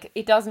 Like,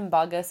 it doesn't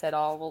bug us at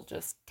all. We'll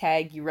just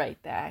tag you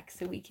right back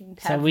so we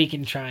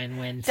can try and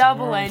win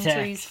double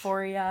entries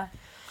for you.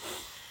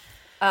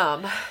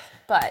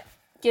 But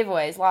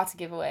giveaways, lots of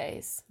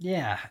giveaways.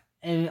 Yeah.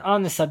 And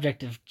on the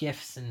subject of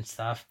gifts and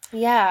stuff.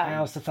 Yeah. I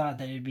also thought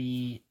that it'd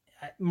be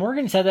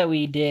Morgan said that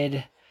we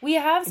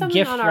have something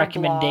gift on our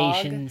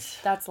recommendations.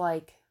 Blog that's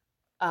like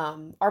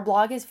our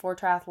blog is for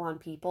triathlon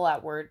people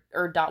at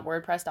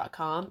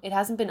 .wordpress.com. It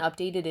hasn't been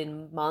updated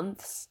in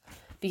months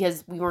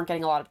because we weren't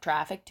getting a lot of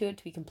traffic to it,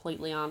 to be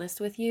completely honest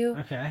with you.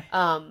 Okay.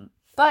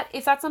 But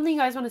if that's something you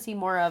guys want to see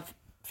more of,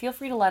 feel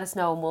free to let us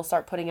know and we'll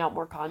start putting out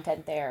more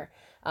content there.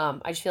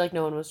 I just feel like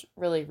no one was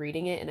really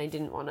reading it and I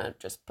didn't want to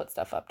just put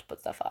stuff up to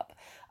put stuff up.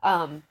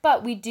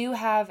 But we do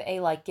have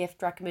a like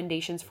gift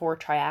recommendations for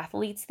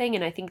triathletes thing,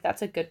 and I think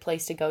that's a good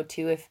place to go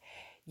to if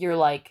you're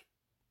like,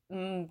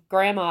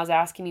 grandma's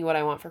asking me what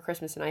I want for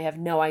Christmas and I have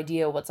no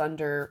idea what's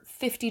under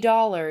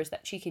 $50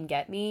 that she can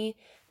get me.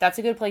 That's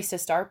a good place to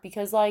start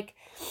because like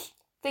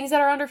things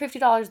that are under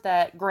 $50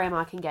 that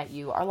grandma can get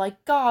you are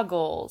like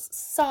goggles,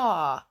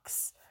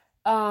 socks,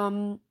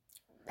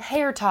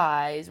 hair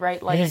ties,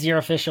 right? Like, this is your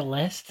official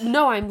list?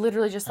 No, I'm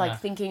literally just like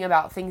thinking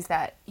about things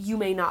that you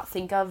may not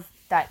think of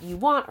that you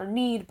want or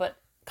need, but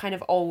kind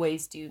of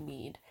always do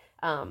need.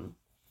 But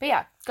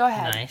yeah, go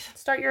ahead. Nice.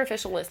 Start your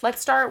official list.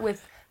 Let's start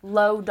with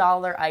low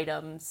dollar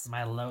items.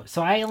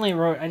 So I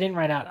didn't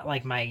write out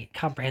like my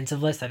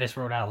comprehensive list. I just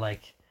wrote out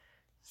like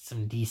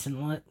some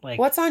decent like.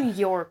 What's on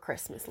your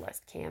Christmas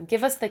list, Cam?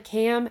 Give us the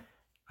Cam.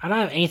 I don't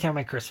have anything on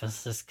my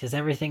Christmas list because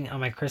everything on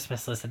my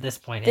Christmas list at this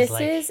point is like.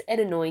 This is an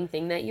annoying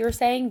thing that you're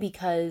saying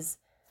because.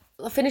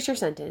 Finish your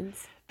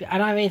sentence. I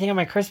don't have anything on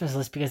my Christmas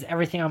list because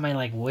everything on my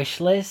like wish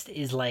list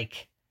is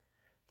like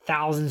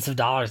thousands of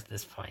dollars at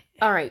this point.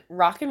 All right,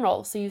 rock and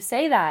roll. So you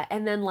say that,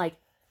 and then like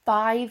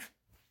 5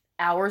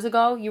 hours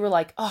ago, you were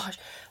like, "Oh,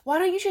 why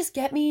don't you just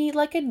get me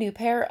like a new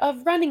pair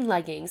of running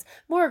leggings?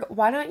 Morg,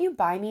 why don't you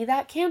buy me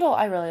that candle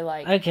I really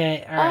like?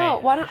 Okay, all right. Oh,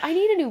 why don't I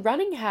need a new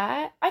running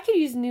hat? I could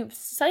use new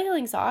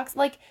cycling socks."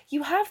 Like,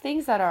 you have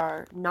things that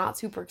are not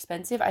super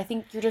expensive. I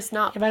think you're just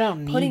not I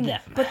don't need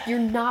them. But you're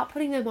not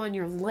putting them on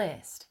your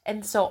list.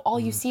 And so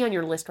all you see on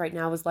your list right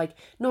now is like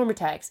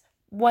Normatex,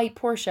 white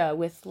Porsche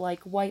with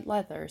like white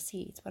leather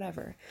seats,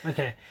 whatever.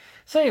 Okay.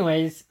 So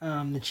anyways,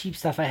 the cheap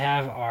stuff I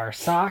have are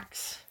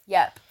socks.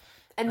 Yep.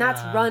 And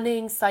that's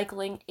running,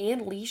 cycling,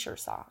 and leisure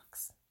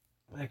socks.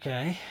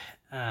 Okay.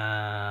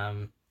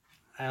 I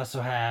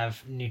also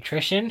have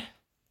nutrition.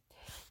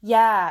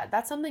 Yeah,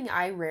 that's something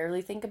I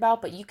rarely think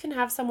about, but you can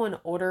have someone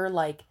order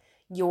like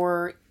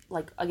your,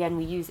 like, again,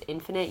 we use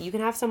Infinite. You can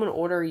have someone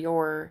order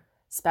your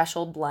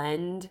special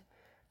blend,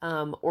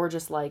 or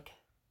just like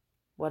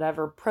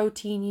whatever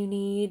protein you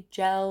need,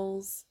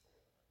 gels.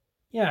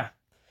 Yeah.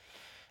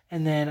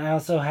 And then I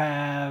also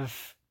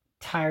have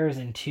tires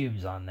and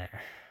tubes on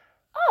there.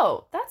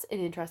 Oh, that's an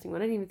interesting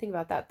one. I didn't even think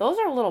about that. Those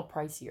are a little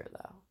pricier,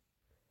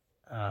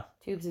 though.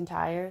 Tubes and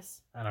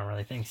tires. I don't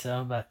really think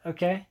so, but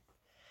okay.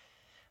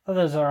 Well,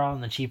 those are all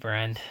on the cheaper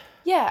end.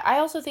 Yeah, I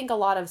also think a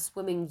lot of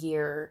swimming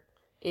gear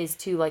is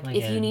too, like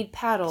if you need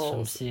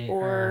paddles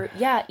or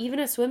even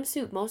a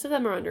swimsuit, most of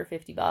them are under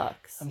 $50.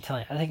 I'm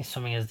telling you, I think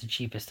swimming is the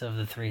cheapest of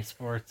the three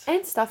sports.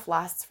 And stuff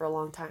lasts for a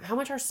long time. How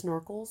much are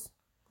snorkels?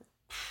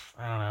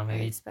 I don't know,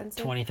 maybe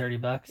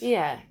 $20-$30.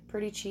 Yeah,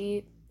 pretty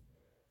cheap.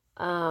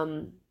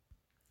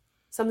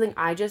 Something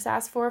I just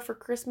asked for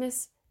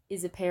Christmas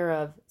is a pair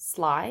of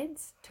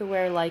slides to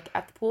wear like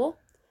at the pool.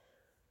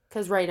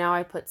 Because right now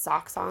I put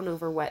socks on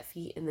over wet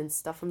feet and then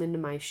stuff them into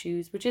my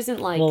shoes, which isn't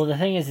like... Well, the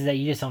thing is that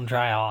you just don't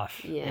dry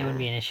off. Yeah. It wouldn't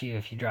be an issue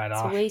if you dried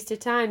off. It's a waste of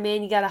time,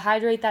 man. You got to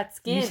hydrate that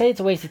skin. You say it's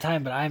a waste of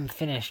time, but I'm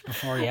finished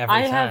before you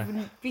every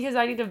time. Because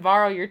I need to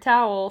borrow your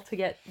towel to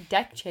get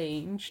deck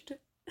changed.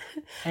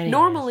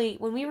 Normally,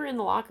 when we were in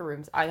the locker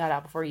rooms, I got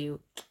out before you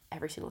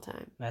every single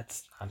time.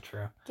 That's not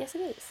true. Yes,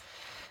 it is.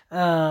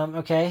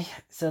 Okay,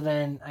 so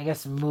then I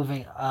guess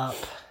moving up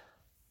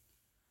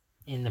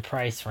in the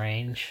price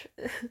range...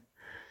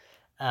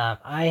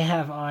 I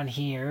have on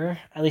here,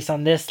 at least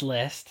on this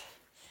list,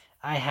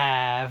 I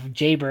have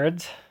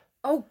Jaybirds.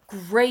 Oh,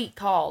 great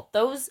call.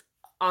 Those,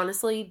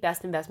 honestly,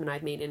 best investment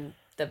I've made in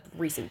the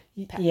recent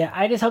past. Yeah,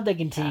 I just hope they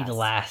continue to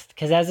last.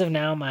 Because as of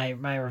now, my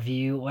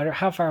review,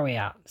 how far are we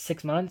out?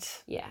 6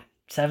 months? Yeah.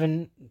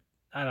 7?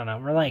 I don't know.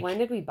 We're like... When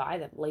did we buy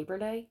them? Labor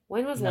Day?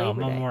 When was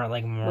Labor Day?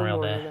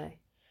 Memorial Day.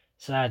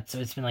 So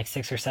it's been like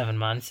 6 or 7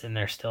 months, and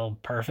they're still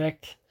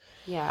perfect.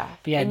 Yeah.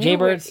 But yeah,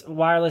 Jaybirds,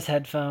 wireless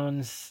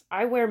headphones.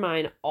 I wear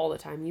mine all the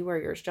time. You wear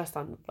yours just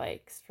on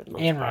bikes for the most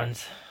part. And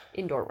runs.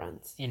 Indoor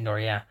runs. Indoor,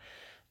 yeah.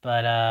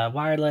 But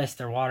wireless,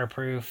 they're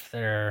waterproof.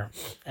 They're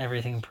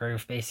everything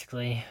proof,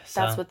 basically.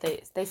 So that's what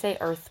they say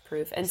earth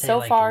proof. And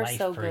so far,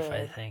 so good.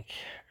 I think.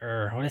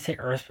 Or what did I say?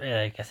 Earth?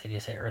 Yeah, I guess they do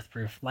say earth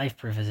proof. Life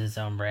proof is its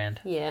own brand.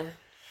 Yeah.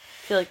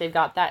 I feel like they've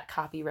got that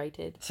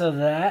copyrighted. So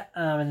that,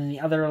 and then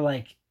the other,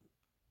 like,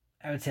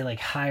 I would say, like,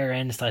 higher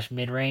end /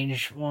 mid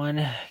range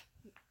one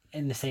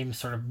in the same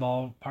sort of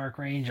ballpark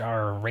range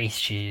are race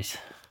shoes.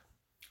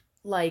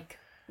 Like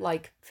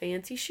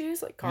fancy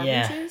shoes? Like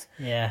carbon shoes?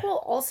 Yeah. Well,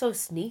 also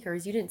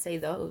sneakers. You didn't say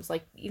those.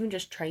 Like, even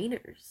just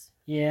trainers.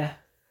 Yeah.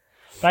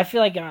 But I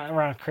feel like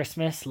around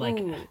Christmas, like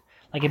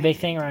a big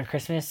thing around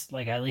Christmas,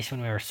 like at least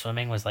when we were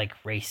swimming, was like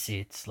race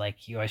suits.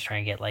 Like you always try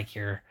and get like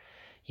your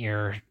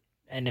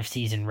end of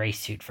season race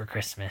suit for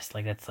Christmas.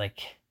 Like that's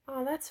like...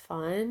 Oh, that's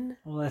fun.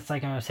 Well, that's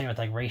like I was saying with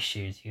like race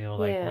shoes. You know,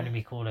 like wouldn't it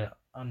be cool to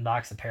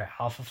unbox a pair of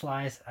Alpha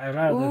Flies? I'd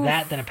rather do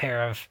that than a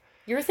pair of...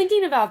 You're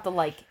thinking about the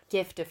like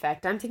gift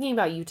effect. I'm thinking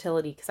about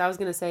utility because I was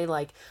gonna say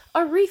like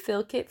a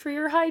refill kit for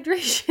your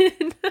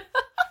hydration,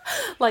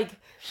 like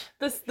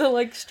the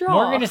like straw.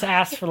 Morgan just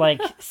asked for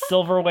like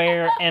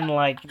silverware and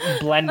like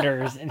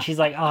blenders, and she's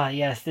like, "Oh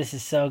yes, this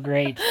is so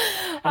great."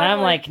 And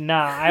I'm like,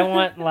 "Nah, I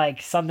want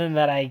like something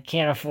that I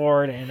can't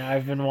afford and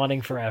I've been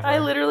wanting forever." I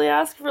literally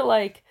asked for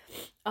like.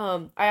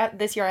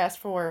 This year I asked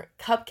for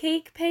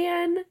cupcake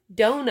pan,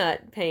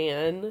 donut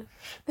pan.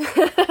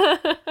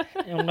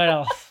 And what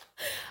else?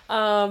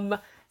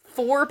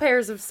 4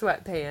 pairs of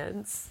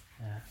sweatpants.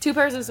 Yeah. 3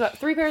 pairs of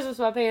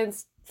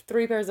sweatpants,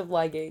 3 pairs of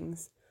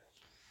leggings.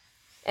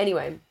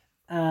 Anyway.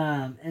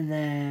 And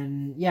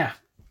then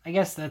I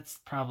guess that's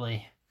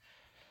probably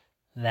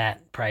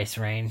that price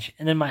range.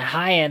 And then my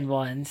high end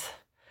ones.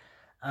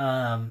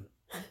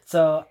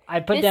 So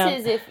I put down.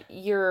 This is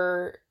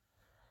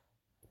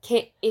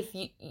if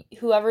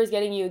whoever is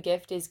getting you a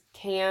gift is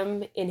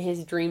Cam in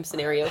his dream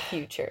scenario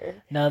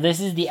future. No, this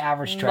is the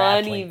average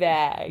triathlete. Money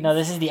bags. No,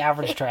 this is the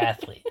average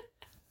triathlete.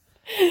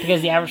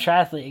 Because the average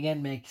triathlete,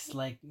 again, makes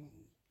like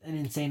an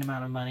insane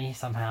amount of money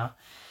somehow.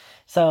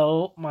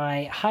 So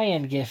my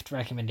high-end gift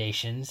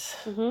recommendations,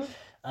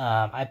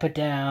 I put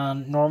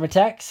down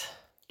Normatex.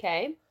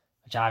 Okay.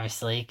 Which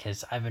obviously,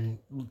 because I've been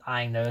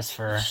eyeing those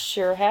for...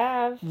 Sure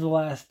have. The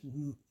last,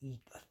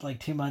 like,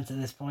 2 months at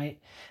this point.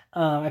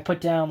 I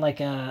put down, like,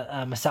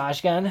 a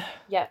massage gun.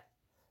 Yep.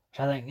 Which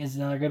I think is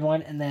another good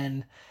one. And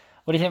then,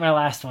 what do you think my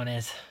last one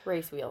is?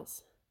 Race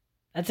wheels.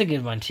 That's a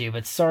good one, too,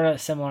 but sort of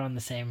similar on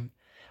the same...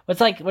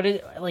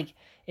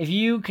 if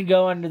you could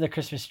go under the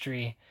Christmas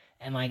tree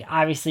and, like,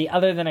 obviously,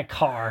 other than a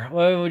car,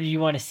 what would you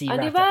want to see? A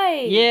new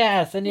bike.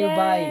 Yes, a new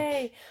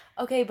bike.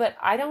 Okay, but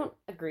I don't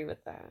agree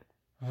with that.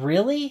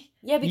 Really?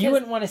 Yeah, because... You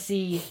wouldn't want to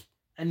see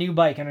a new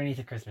bike underneath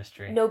a Christmas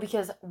tree. No,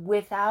 because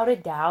without a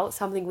doubt,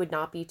 something would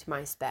not be to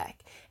my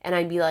spec. And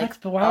I'd be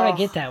like... But why would I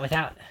get that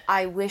without...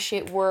 I wish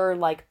it were,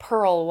 like,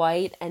 pearl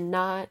white and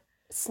not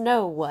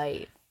Snow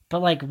White.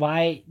 But, like,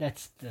 why...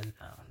 That's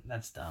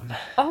dumb.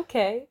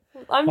 Okay.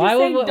 I'm just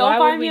saying, don't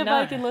buy me a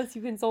bike unless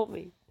you consult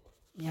me.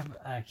 Yeah,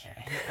 but,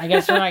 okay. I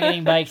guess we're not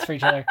getting bikes for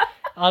each other.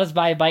 I'll just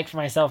buy a bike for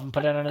myself and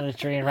put it under the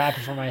tree and wrap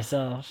it for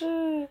myself.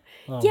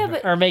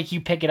 Or make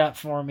you pick it up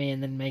for me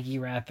and then make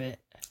you wrap it.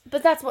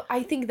 But that's what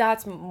I think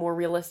that's more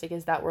realistic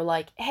is that we're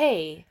like,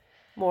 hey,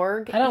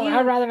 Morg.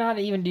 I'd rather not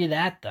even do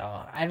that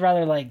though. I'd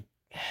rather like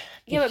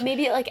Yeah, but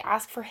maybe like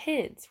ask for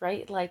hints,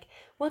 right? Like,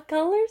 what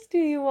colors do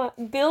you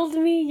want? Build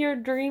me your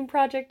dream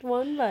Project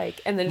 1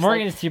 bike. And then just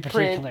Morgan like is too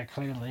particular,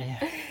 clearly.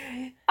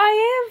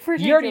 I am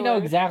particular. You already know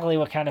exactly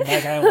what kind of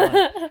bike I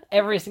want.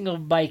 Every single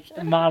bike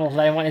model that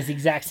I want is the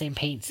exact same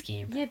paint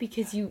scheme. Yeah,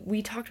 because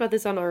we talked about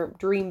this on our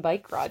Dream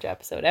Bike Garage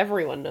episode.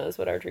 Everyone knows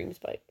what our dream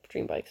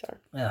bikes are.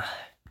 Ugh.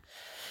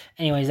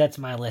 Anyways, that's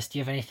my list. Do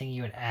you have anything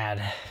you would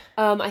add?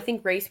 I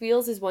think race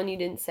wheels is one you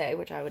didn't say,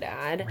 which I would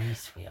add.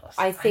 Race wheels.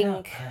 I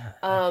think,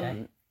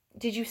 okay.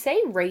 Did you say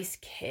race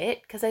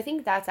kit? Because I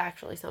think that's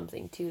actually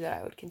something, too,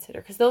 that I would consider.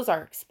 Because those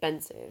are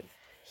expensive.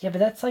 Yeah, but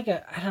that's like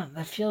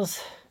that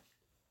feels...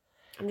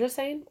 I'm just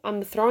saying.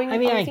 I'm throwing I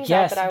things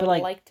guess, out that I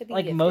would like to be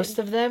like gifted. most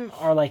of them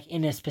are like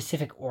in a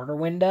specific order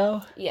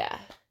window. Yeah.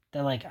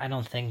 That like, I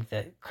don't think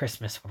that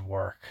Christmas would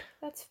work.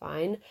 That's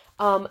fine.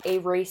 A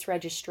race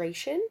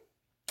registration.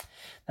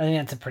 I think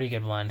that's a pretty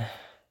good one.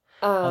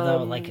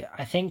 Although, like,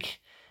 I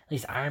think at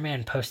least Iron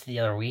Man posted the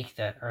other week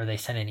or they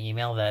sent an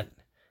email that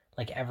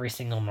like every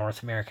single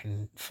North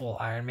American full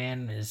Iron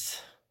Man is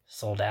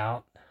sold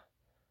out.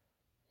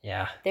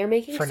 Yeah. They're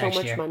making for so next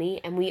much year. money,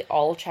 and we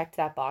all checked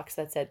that box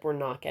that said we're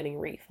not getting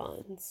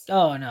refunds.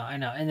 Oh, no, I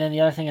know. And then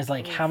the other thing is,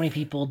 like, how many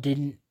people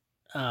didn't,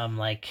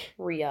 like...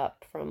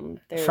 re-up from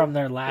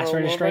their last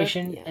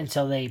registration, yeah. And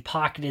so they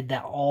pocketed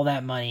all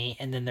that money,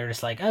 and then they're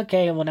just like,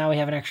 okay, well, now we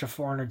have an extra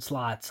 400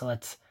 slots, so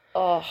let's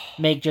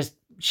make just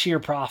sheer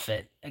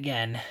profit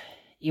again,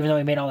 even though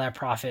we made all that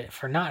profit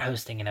for not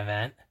hosting an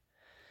event.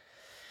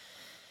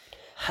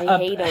 I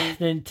hate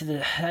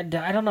them.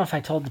 I don't know if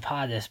I told the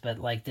pod this, but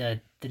like the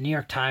New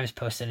York Times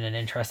posted an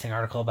interesting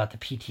article about the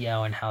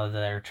PTO and how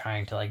they're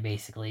trying to like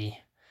basically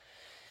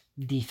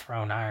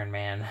dethrone Iron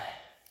Man.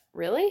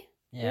 Really?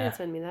 Yeah. You didn't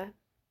send me that.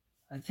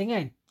 I think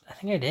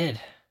I did.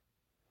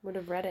 Would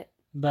have read it.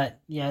 But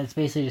yeah, it's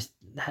basically just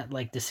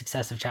like the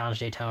success of Challenge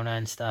Daytona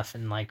and stuff,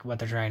 and like what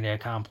they're trying to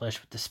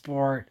accomplish with the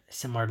sport,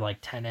 similar to like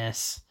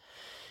tennis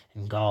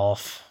and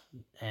golf,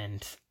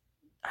 and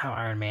how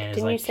Iron Man is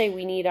like... Didn't you say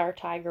we need our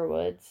Tiger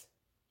Woods?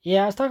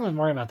 Yeah, I was talking with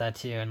Morgan about that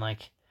too, and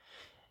like,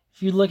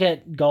 if you look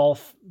at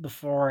golf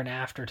before and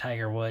after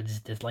Tiger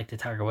Woods, like the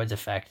Tiger Woods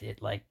effect,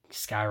 it like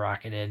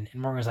skyrocketed.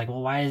 And Morgan was like,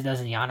 well, why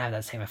doesn't Jan have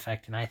that same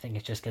effect? And I think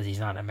it's just because he's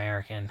not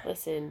American.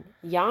 Listen,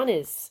 Jan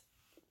is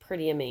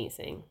pretty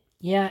amazing.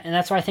 Yeah, and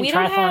that's why I think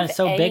triathlon is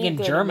so big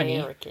in Germany.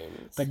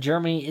 Americans. But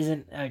Germany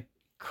isn't a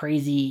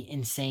crazy,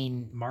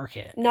 insane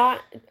market.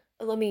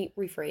 Let me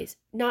rephrase.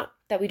 Not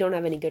that we don't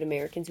have any good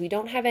Americans. We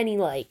don't have any,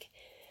 like,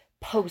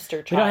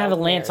 poster child We don't have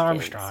a Lance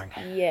Americans.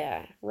 Armstrong.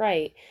 Yeah,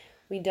 right.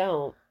 We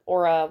don't.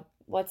 Or,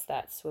 what's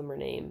that swimmer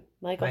name?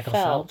 Michael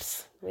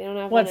Phelps. We don't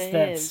have What's one of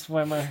that him.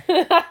 swimmer?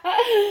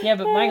 Yeah,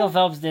 but Michael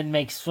Phelps didn't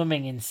make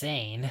swimming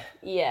insane.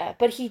 Yeah,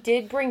 but he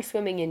did bring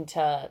swimming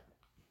into,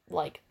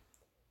 like,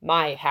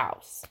 my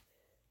house.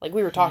 Like,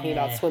 we were talking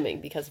about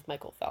swimming because of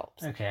Michael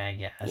Phelps. Okay, I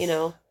guess. You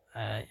know?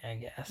 I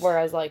guess.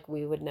 Whereas, like,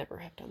 we would never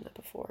have done that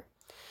before.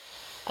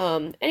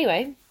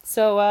 Anyway,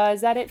 so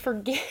is that it for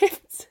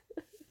gifts?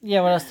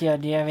 Yeah, what else do you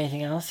have? Do you have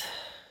anything else?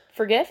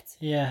 For gifts?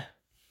 Yeah.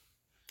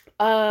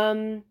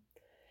 Honestly,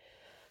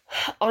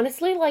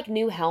 like,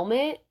 new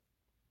helmet.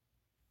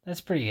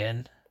 That's pretty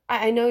good.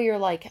 I know you're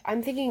like,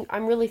 I'm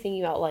really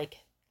thinking about, like,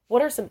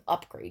 what are some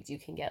upgrades you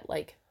can get?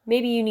 Like,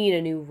 maybe you need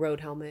a new road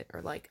helmet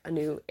or, like, a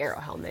new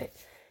aero helmet.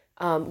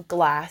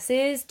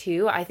 Glasses,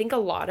 too. I think a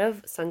lot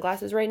of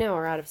sunglasses right now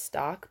are out of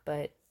stock,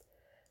 but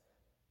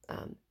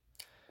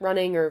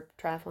running or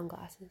triathlon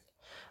glasses.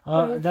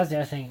 That's the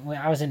other thing. When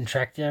I was in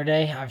Trek the other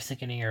day, obviously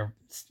getting your,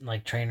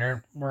 like,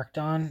 trainer worked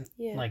on,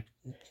 like,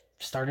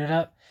 started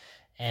up,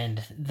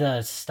 and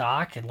the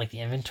stock and, like, the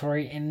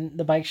inventory in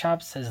the bike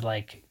shops has,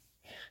 like,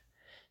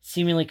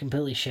 seemingly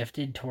completely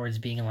shifted towards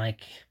being,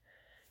 like,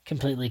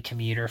 completely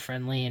commuter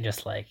friendly and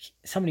just, like,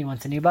 somebody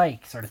wants a new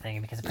bike sort of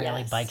thing, because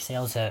apparently bike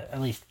sales,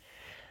 at least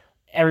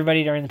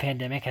everybody during the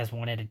pandemic has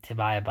wanted to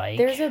buy a bike.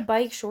 There's a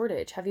bike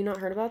shortage. Have you not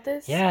heard about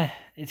this? Yeah,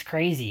 it's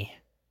crazy.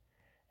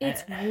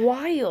 It's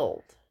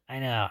wild. I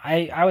know.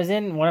 I was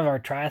in one of our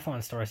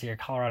triathlon stores here,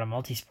 Colorado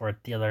Multisport,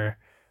 the other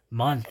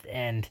month,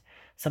 and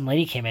some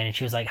lady came in and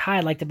she was like, "Hi,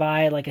 I'd like to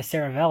buy like a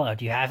Cervelo.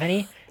 Do you have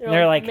any?" And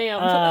they're like,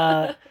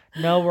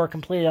 "No, we're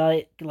completely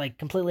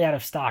out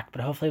of stock,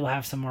 but hopefully we'll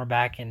have some more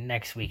back in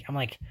next week." I'm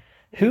like,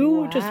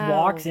 who just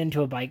walks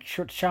into a bike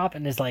shop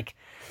and is like,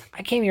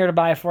 "I came here to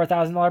buy a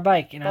 $4,000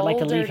 bike and I'd like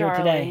to leave here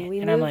today." We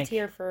and moved I'm like,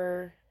 here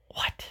for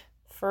what?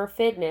 For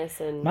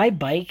fitness and my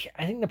bike.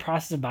 I think the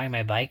process of buying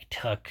my bike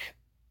took,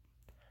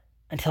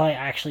 until I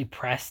actually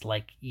pressed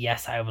like,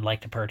 yes, I would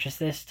like to purchase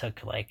this,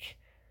 took like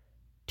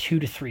 2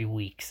 to 3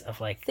 weeks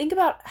of like... Think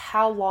about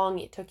how long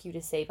it took you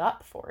to save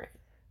up for it.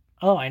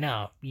 Oh, I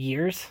know.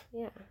 Years?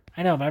 Yeah.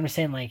 I know, but I'm just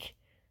saying, like,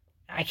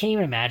 I can't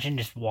even imagine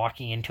just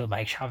walking into a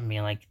bike shop and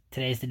being like,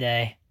 today's the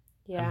day.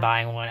 Yeah. I'm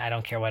buying one. I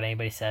don't care what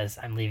anybody says.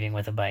 I'm leaving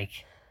with a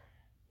bike.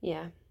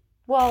 Yeah.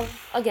 Well,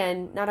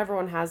 again, not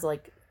everyone has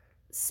like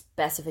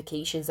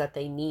specifications that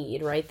they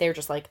need, right? They're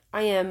just like,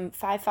 I am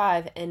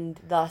 5'5", and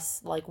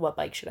thus, like, what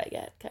bike should I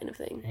get, kind of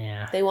thing.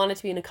 Yeah. They want it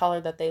to be in a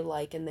color that they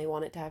like, and they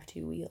want it to have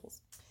 2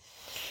 wheels.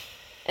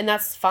 And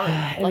that's fine.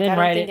 And Like, then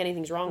I don't think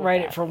anything's wrong with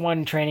Write that. it for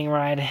one training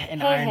ride in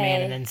Hey, Ironman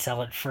hey. and then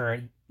sell it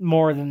for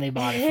more than they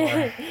bought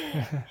it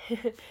for.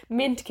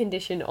 Mint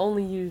condition,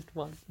 only used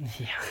once.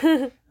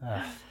 Yeah.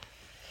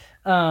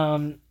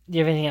 Do you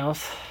have anything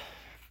else?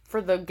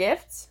 For the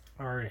gifts?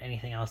 Or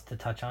anything else to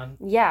touch on?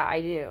 Yeah, I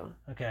do.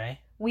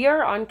 Okay. We are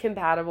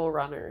uncompatible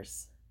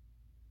runners.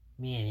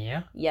 Me and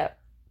you? Yep.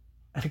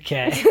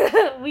 Okay.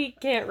 We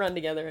can't run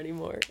together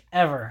anymore.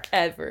 Ever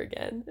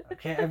again.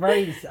 Okay, I've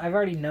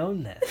already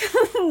known this.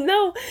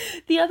 No,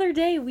 the other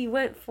day we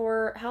went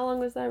for, how long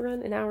was that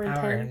run? An hour and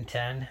 10? Hour and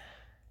 10.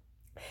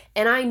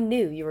 And I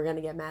knew you were going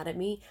to get mad at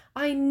me.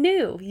 I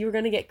knew you were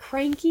going to get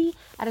cranky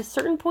at a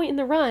certain point in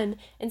the run.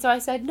 And so I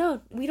said,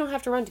 no, we don't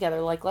have to run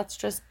together. Like, let's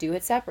just do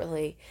it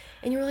separately.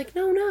 And you were like,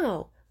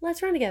 no,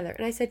 let's run together.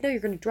 And I said, no, you're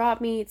going to drop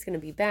me. It's going to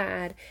be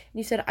bad. And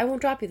you said, I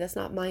won't drop you. That's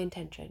not my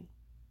intention.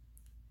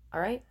 All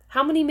right?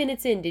 How many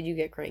minutes in did you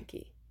get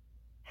cranky?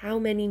 How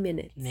many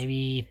minutes?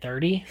 Maybe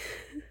 30?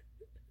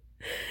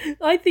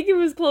 I think it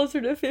was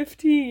closer to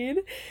 15.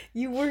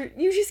 You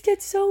just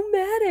get so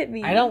mad at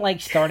me. I don't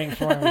like starting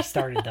from where we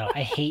started, though.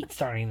 I hate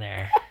starting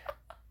there.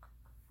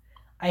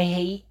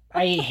 I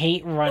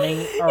hate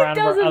running around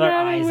where other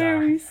eyes where are.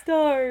 We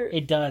start.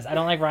 It does. I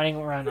don't like running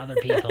around other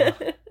people.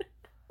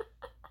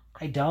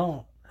 I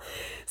don't.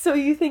 So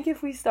you think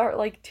if we start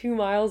like 2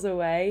 miles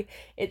away,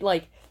 it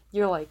like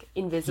you're like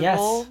invisible?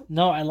 Yes.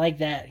 No, I like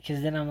that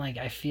because then I'm like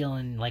I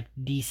feeling like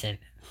decent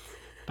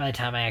by the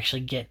time I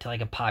actually get to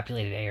like a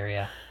populated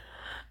area.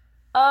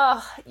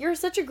 You're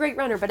such a great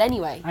runner, but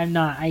anyway. I'm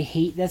not. I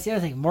hate that's the other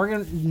thing.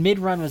 Morgan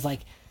mid-run was like,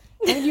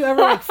 haven't you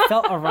ever like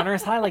felt a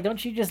runner's high? Like,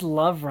 don't you just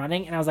love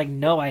running? And I was like,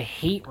 no, I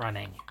hate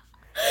running.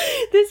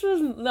 This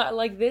was not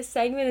like this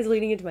segment is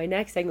leading into my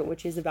next segment,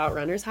 which is about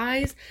runner's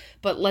highs.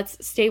 But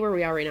let's stay where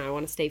we are right now. I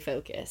want to stay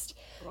focused.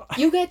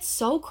 You get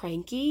so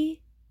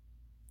cranky,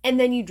 and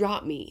then you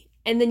drop me,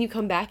 and then you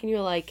come back and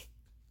you're like,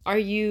 are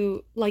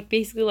you like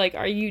basically like,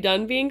 are you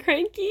done being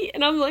cranky?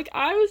 And I'm like,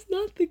 I was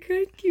not the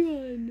cranky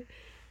one.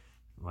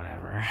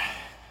 Whatever.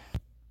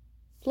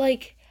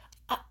 Like,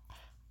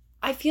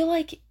 I feel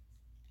like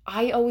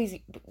I always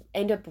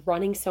end up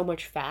running so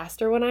much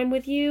faster when I'm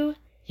with you.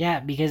 Yeah,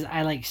 because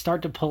I like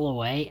start to pull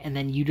away and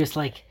then you just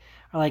like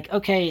are like,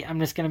 okay, I'm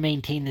just going to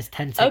maintain this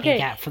 10-second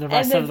gap for the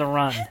rest of the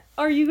run.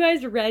 Are you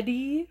guys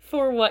ready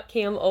for what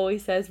Cam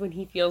always says when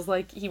he feels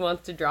like he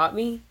wants to drop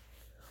me?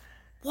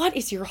 What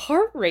is your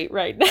heart rate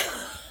right now?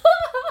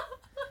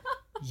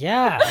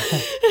 Yeah.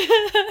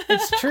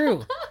 It's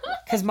true.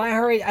 Because my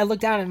heart rate, I look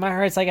down and my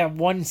heart rate's like at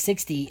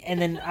 160 and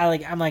then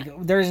I'm like,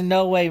 there's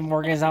no way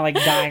Morgan's not like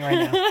dying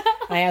right now.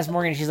 I asked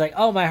Morgan and she's like,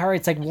 oh, my heart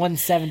rate's like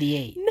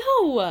 178.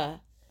 No.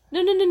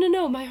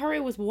 My heart rate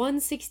was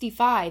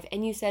 165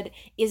 and you said,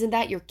 isn't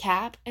that your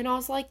cap? And I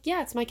was like,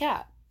 yeah, it's my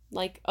cap.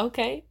 Like,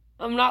 okay.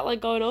 I'm not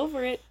like going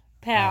over it,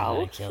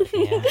 pal.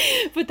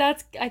 But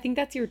I think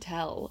that's your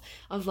tell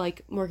of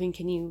like, Morgan,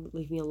 can you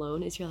leave me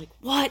alone? Is you're like,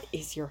 what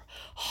is your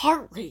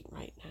heart rate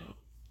right now?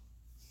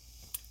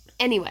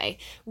 Anyway,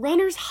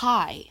 runner's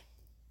high.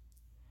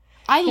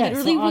 I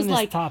literally was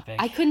like, topic.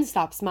 I couldn't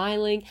stop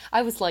smiling.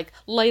 I was like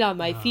light on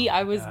my feet.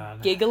 I was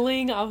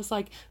giggling. I was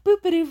like,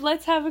 boop-a-doop,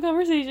 let's have a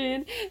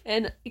conversation.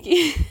 And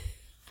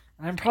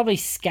I'm probably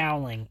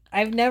scowling.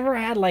 I've never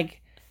had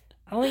like,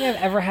 I don't think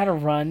I've ever had a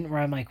run where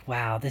I'm like,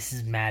 wow, this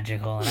is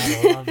magical and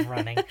I love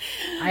running.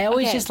 I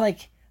always just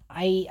like,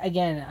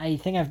 I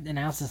think I've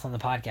announced this on the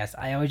podcast.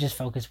 I always just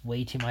focus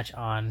way too much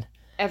on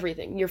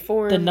everything. Your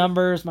form. The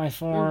numbers, my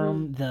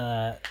form,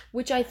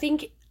 which I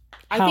think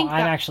I'm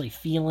actually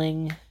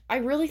feeling. I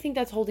really think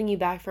that's holding you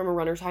back from a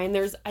runner's high.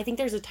 And I think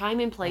there's a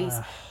time and place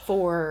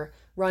for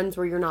runs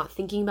where you're not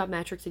thinking about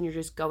metrics and you're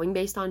just going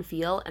based on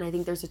feel. And I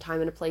think there's a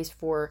time and a place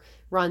for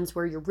runs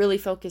where you're really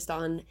focused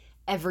on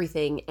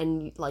everything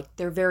and like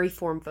they're very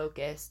form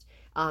focused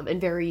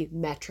and very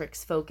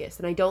metrics focused.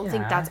 And I don't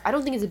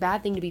think it's a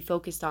bad thing to be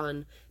focused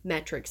on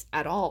metrics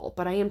at all.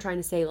 But I am trying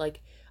to say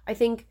like, I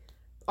think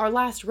our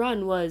last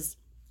run was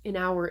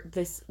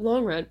this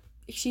long run,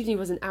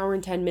 was an hour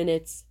and 10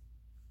 minutes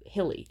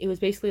hilly. It was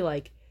basically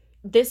like,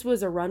 this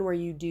was a run where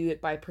you do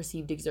it by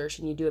perceived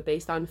exertion. You do it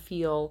based on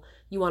feel.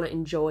 You want to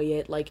enjoy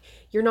it. Like,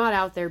 you're not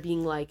out there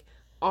being like,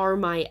 are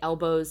my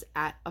elbows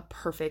at a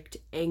perfect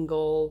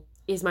angle?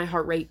 Is my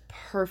heart rate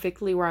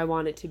perfectly where I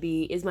want it to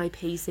be? Is my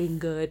pacing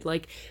good?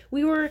 Like,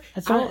 we were...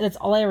 That's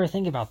all I ever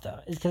think about, though.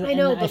 Is because I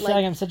feel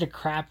like I'm such a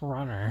crap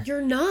runner.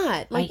 You're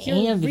not. Like,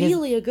 you're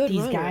really a good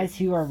runner. These guys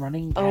who are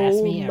running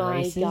past me at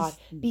races... Oh, my God.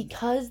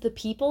 Because the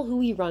people who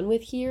we run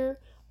with here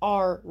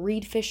are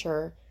Reed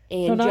Fisher...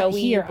 And no, not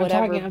Joey, here.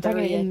 whatever. I'm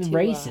talking in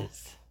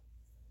races.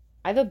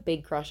 I have a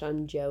big crush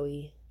on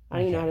Joey. I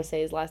don't even know how to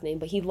say his last name,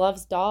 but he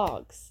loves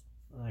dogs.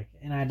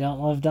 And I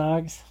don't love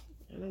dogs?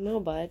 I don't know,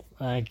 bud.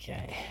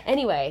 Okay.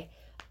 Anyway,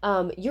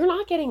 you're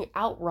not getting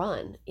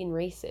outrun in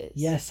races.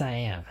 Yes, I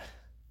am.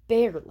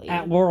 Barely.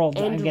 At Worlds,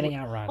 I'm getting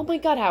outrun. Oh my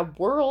God, at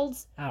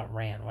Worlds?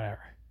 Outran,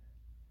 whatever.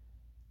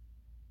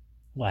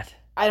 What?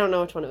 I don't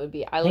know which one it would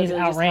be. I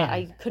literally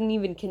I couldn't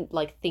even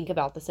think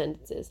about the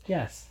sentences.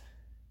 Yes.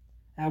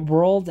 At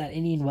Worlds, at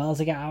Indian Wells,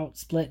 I got out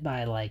split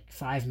by like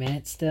 5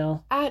 minutes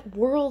still. At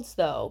Worlds,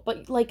 though,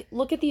 but like,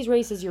 look at these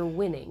races you're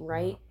winning,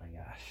 right? Oh my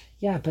gosh.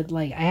 Yeah, but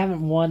like I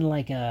haven't won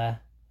like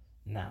a.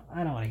 No,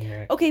 I don't want to hear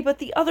it. Okay, but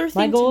the other My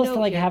thing goal to is to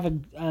note like here, have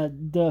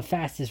the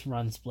fastest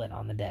run split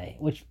on the day,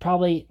 which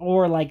probably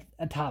or like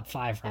a top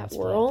 5 run at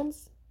split.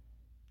 Worlds,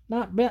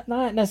 Not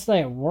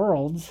necessarily at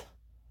Worlds.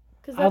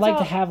 because I'd like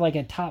to have like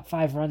a top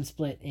 5 run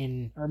split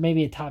in, or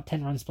maybe a top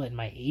 10 run split in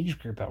my age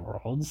group at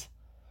Worlds.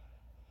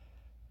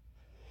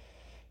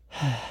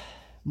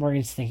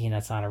 Morgan's thinking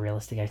that's not a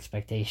realistic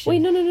expectation. Wait,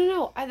 no.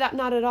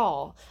 Not at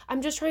all.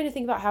 I'm just trying to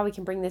think about how we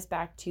can bring this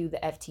back to the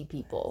FT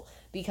people,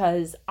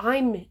 because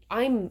I'm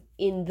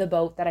in the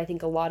boat that I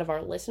think a lot of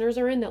our listeners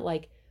are in, that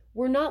like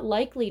we're not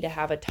likely to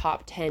have a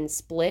top 10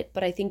 split,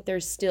 but I think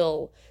there's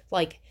still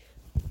like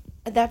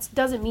that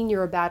doesn't mean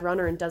you're a bad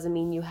runner and doesn't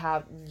mean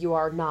you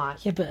are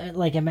not. Yeah, but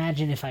like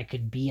imagine if I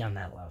could be on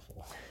that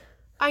level.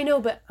 I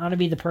know, but I want to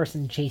be the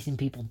person chasing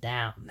people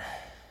down.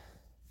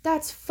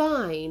 that's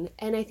fine,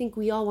 and I think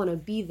we all want to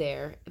be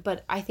there,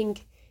 but I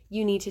think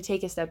you need to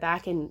take a step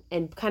back and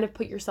kind of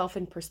put yourself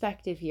in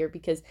perspective here,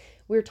 because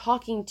we're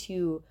talking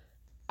to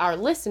our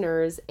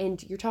listeners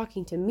and you're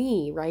talking to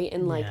me, right?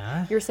 And like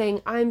you're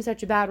saying I'm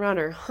such a bad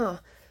runner,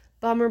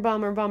 bummer,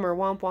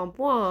 womp womp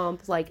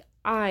womp, like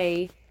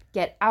I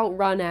get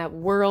outrun at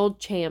world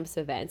champs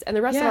events, and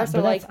the rest of us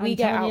are like we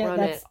get outrun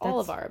at all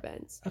of our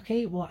events.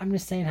 Okay, well I'm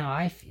just saying how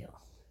I feel.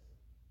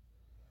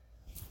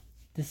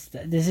 This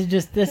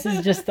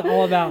is just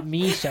all about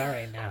me show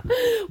right now.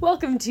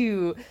 Welcome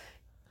to.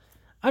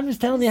 I'm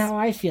just telling you how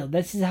I feel.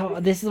 This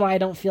is why I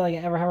don't feel like I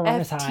ever have a run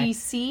as high.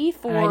 FTC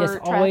for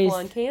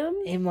triathlon cam.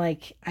 I'm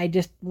like I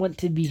just want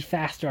to be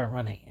faster at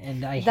running,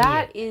 and I hate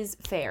that it. is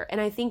fair.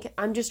 And I think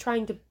I'm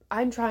trying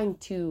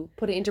to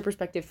put it into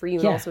perspective for you,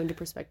 and also into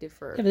perspective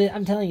for. Yeah, but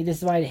I'm telling you, this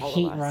is why I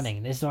hate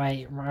running. This is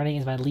why running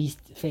is my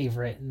least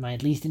favorite and my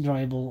least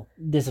enjoyable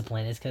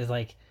discipline. Is because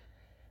like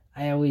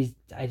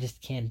I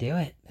just can't do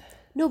it.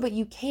 No, but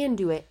you can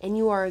do it, and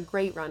you are a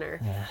great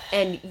runner,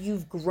 and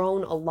you've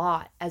grown a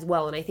lot as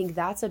well. And I think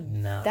that's a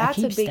big part. I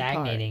keep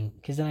stagnating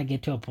because then I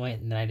get to a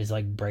point and then I just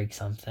like break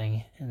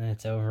something and then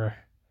it's over.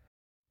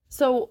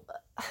 So,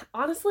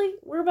 honestly,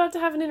 we're about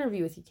to have an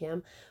interview with you,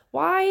 Cam.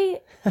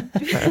 Why?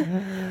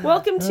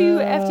 Welcome to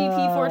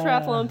FTP for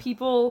Triathlon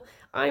people.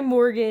 I'm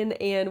Morgan,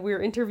 and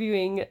we're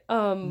interviewing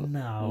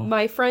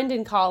my friend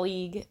and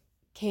colleague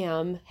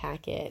Cam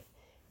Hackett.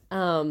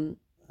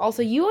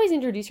 Also, you always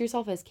introduce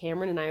yourself as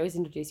Cameron, and I always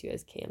introduce you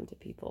as Cam to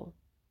people.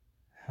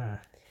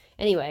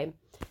 Anyway,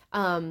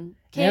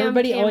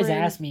 everybody always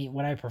asks me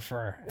what I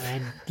prefer,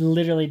 and I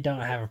literally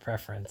don't have a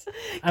preference.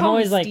 I'm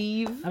always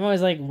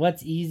like,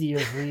 what's easier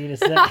for you to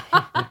say?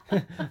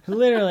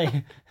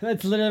 Literally,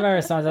 that's literally my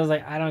response. I was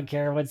like, I don't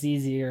care what's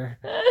easier.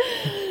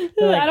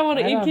 Like, I don't want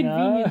to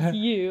inconvenience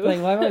you.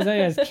 Like, why am I saying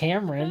you as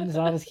Cameron? So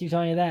I'll just keep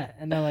telling you that.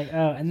 And they're like,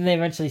 oh, and then they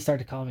eventually start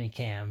to call me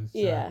Cam. So.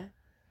 Yeah.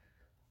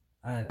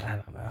 I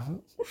don't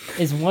know.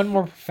 Is one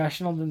more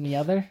professional than the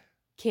other?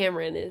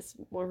 Cameron is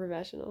more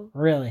professional.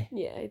 Really?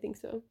 Yeah, I think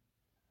so.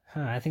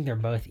 I think they're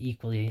both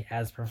equally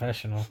as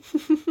professional.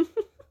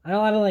 I know a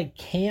lot of like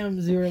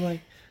Cams who are like.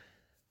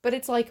 But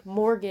it's like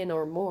Morgan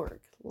or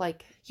Morg,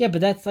 like. Yeah,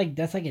 but that's like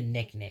a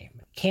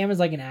nickname. Cam is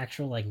like an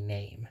actual like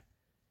name.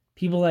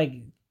 People like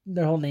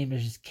their whole name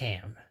is just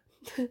Cam.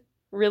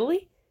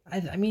 Really?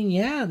 I mean,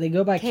 yeah, they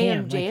go by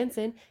Cam.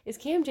 Jansen. Like, is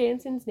Cam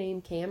Jansen's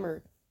name Cam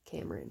or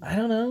Cameron? I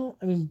don't know.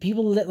 I mean,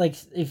 people that like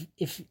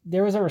if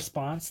there was a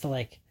response to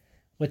like,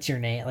 what's your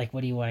name? Like,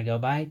 what do you want to go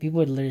by? People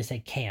would literally say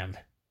Cam.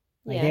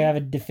 Like they have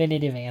a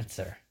definitive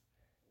answer.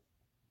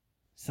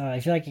 So I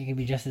feel like it could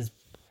be just as.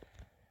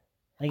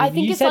 Like if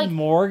you said like,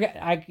 Morg,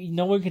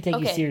 no one could take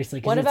you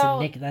seriously because it's a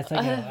nick. That's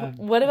like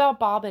what about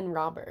Bob and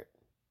Robert?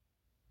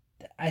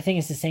 I think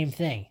it's the same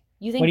thing.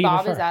 You think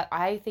Bob is that?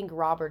 I think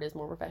Robert is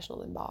more professional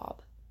than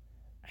Bob.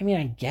 I mean,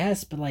 I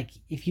guess, but like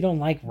if you don't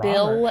like Robert,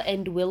 Bill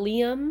and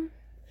William.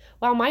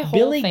 Wow, my whole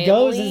Billy family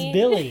goes as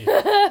Billy.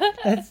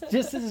 That's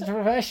just as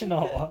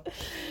professional.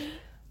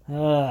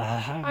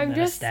 I'm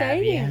just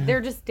saying,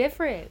 they're just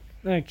different.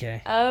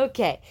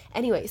 Okay.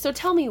 Anyway, so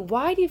tell me,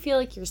 why do you feel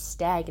like you're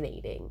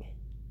stagnating?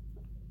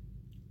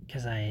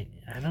 Because I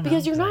don't know.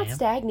 Because you're not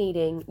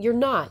stagnating. You're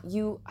not.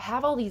 You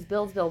have all these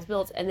builds,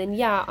 and then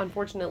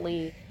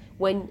unfortunately,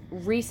 when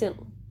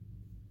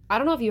I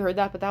don't know if you heard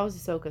that, but that was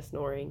Ahsoka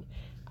snoring,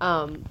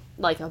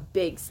 like a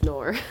big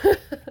snore.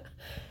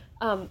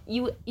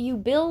 You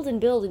build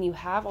and you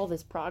have all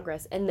this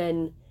progress, and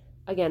then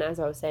again, as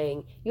I was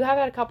saying, you have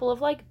had a couple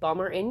of like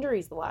bummer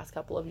injuries the last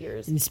couple of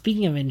years. And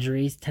speaking of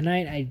injuries,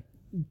 tonight I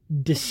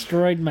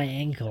destroyed my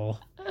ankle.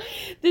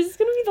 This is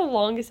gonna be the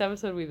longest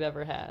episode we've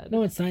ever had.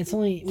 No, it's not. It's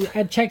only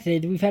I checked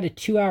it. We've had a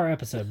 2-hour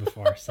episode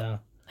before, so.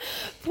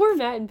 Poor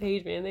Matt and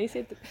Paige, man. They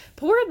sit.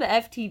 Poor the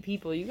FT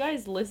people. You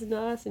guys listen to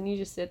us and you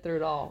just sit through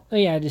it all. Oh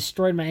yeah, I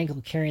destroyed my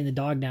ankle carrying the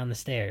dog down the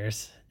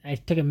stairs. I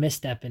took a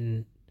misstep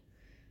and.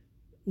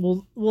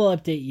 We'll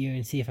update you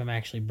and see if I'm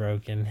actually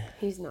broken.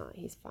 He's not.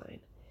 He's fine.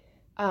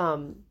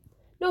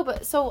 No,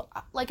 but so,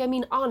 like, I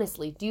mean,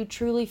 honestly, do you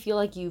truly feel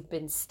like you've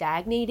been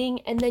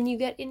stagnating and then you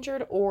get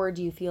injured? Or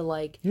do you feel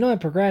like... I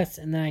progress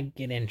and then I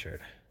get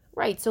injured.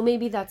 Right, so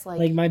maybe that's like...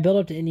 Like, my build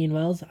up to Indian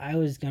Wells, I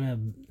was going to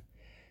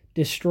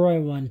destroy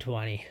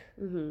 120.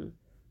 Mm-hmm.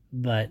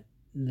 But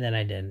then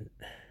I didn't.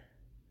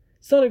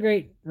 Still a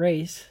great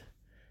race.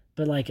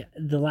 But, like,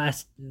 the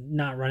last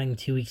not running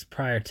 2 weeks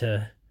prior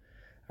to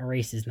a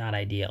race is not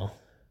ideal.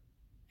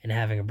 And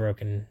having a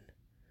broken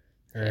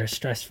or a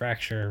stress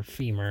fracture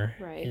femur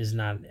is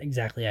not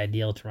exactly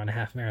ideal to run a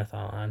half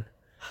marathon on.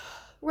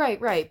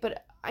 Right.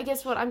 But I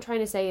guess what I'm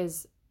trying to say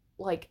is,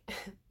 like,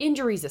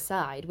 injuries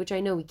aside, which I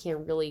know we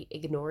can't really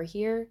ignore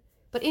here,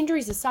 but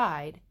injuries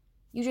aside,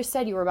 you just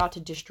said you were about to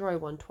destroy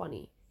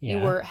 120. Yeah.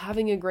 You were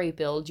having a great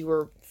build. You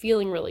were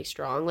feeling really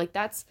strong. Like,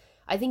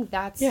 I think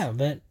that's... Yeah,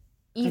 but...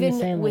 Even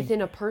saying, within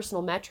like, a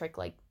personal metric,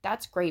 like,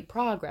 that's great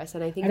progress.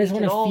 And I think I just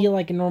want to feel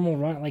like a normal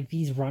run. Like,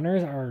 these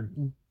runners are,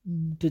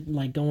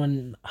 like,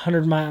 going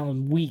 100-mile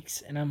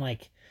weeks. And I'm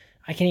like,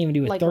 I can't even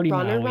do a like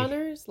 30-mile week.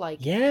 Runners? Like,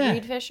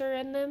 Reed Fisher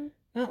and them?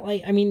 Not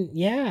like, I mean,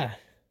 yeah.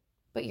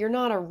 But you're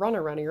not a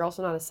runner. You're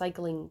also not a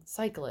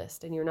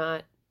cyclist. And you're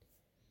not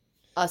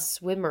a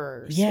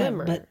swimmer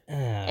but,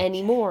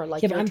 anymore.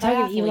 Like, but I'm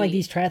talking even like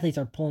these triathletes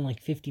are pulling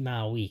like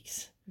 50-mile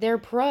weeks. They're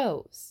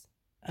pros.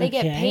 They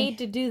get paid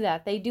to do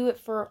that. They do it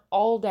for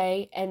all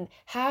day, and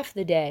half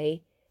the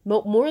day,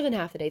 more than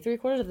half the day,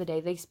 3/4 of the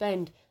day, they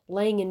spend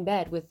laying in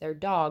bed with their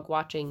dog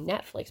watching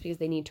Netflix because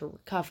they need to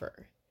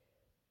recover.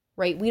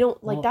 Right? We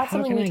don't, like, that's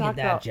something we talk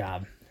about.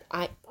 Job?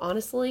 I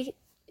honestly,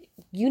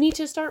 you need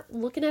to start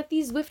looking at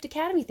these Zwift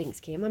Academy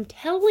things, Cam. I'm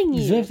telling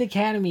you. Zwift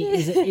Academy,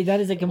 that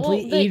is a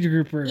complete age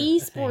grouper.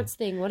 Esports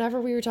thing, whatever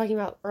we were talking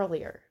about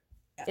earlier.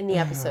 In the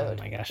episode.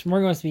 Oh my gosh.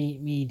 Morgan wants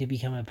me to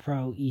become a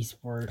pro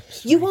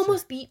esports. You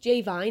almost beat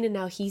Jay Vine and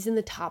now he's in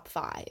the top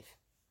 5.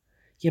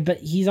 Yeah, but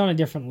he's on a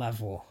different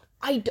level.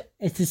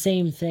 It's the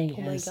same thing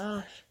as... Oh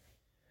my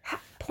gosh.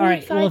 All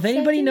right, well, if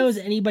anybody knows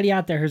anybody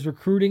out there who's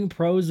recruiting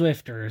pro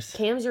Zwifters...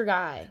 Cam's your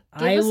guy.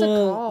 Give us a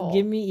call.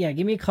 Give me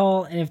a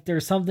call, and if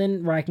there's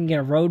something where I can get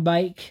a road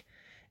bike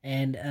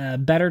and a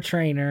better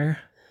trainer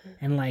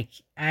and, like,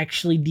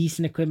 actually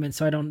decent equipment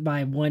so I don't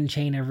buy one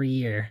chain every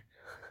year,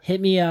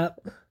 hit me up.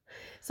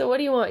 So what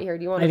do you want here?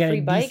 Do you want a free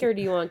bike or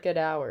do you want good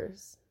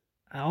hours?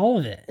 All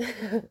of it.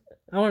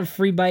 I want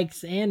free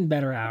bikes and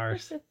better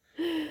hours.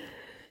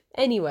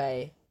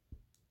 Anyway.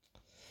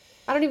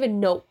 I don't even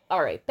know.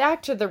 All right,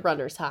 back to the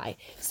runner's high.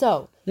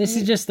 So. This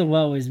is just the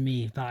Woe Is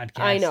Me podcast.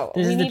 I know.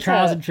 This is the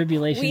trials and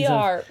tribulations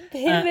of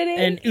pivoting.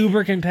 An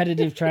uber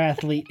competitive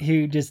triathlete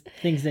who just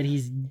thinks that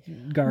he's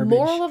garbage.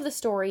 Moral of the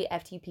story,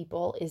 FT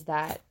people, is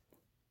that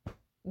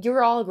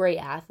you're all great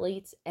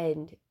athletes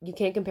and you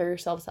can't compare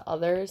yourselves to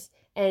others.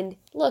 And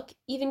look,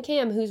 even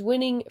Cam, who's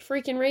winning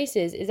freaking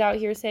races, is out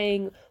here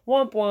saying,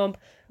 womp womp,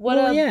 what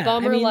a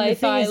bummer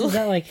life I live.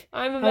 Like,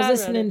 I was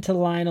listening to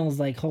Lionel's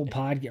like whole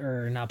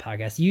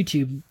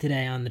YouTube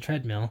today on the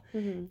treadmill.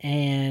 Mm-hmm.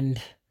 And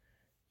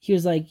he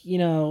was like,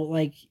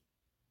 like,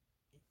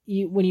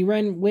 when you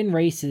win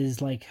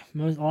races, like a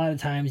lot of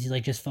times you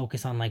like just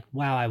focus on like,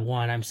 wow, I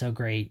won, I'm so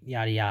great,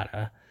 yada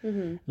yada.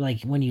 Mm-hmm.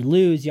 Like when you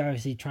lose, you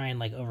obviously try and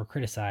like over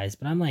criticize.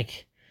 But I'm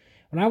like,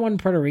 when I won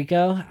Puerto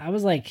Rico, I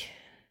was like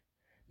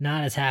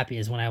not as happy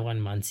as when I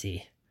won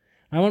Muncie.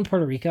 When I won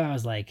Puerto Rico, I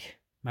was like,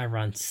 my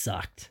run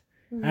sucked.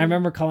 Mm-hmm. I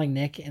remember calling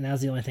Nick, and that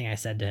was the only thing I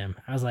said to him.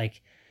 I was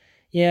like,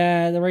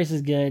 yeah, the race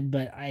was good,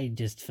 but I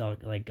just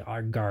felt like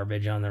our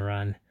garbage on the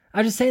run. I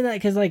was just saying that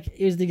because like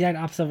it was the exact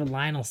opposite of what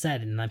Lionel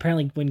said. And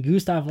apparently when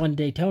Gustav won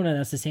Daytona,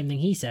 that's the same thing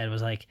he said,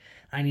 was like,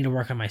 I need to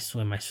work on my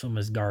swim. My swim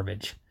was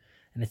garbage.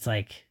 And it's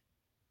like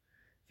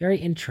very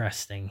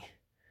interesting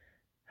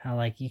how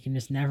like you can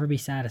just never be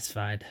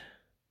satisfied.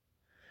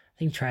 I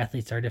think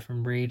triathletes are a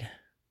different breed.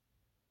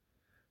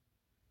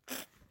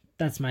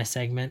 That's my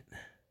segment.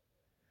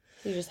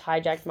 You just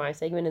hijacked my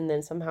segment and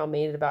then somehow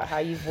made it about how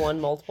you've won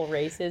multiple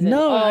races.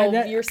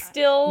 And, you're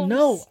still.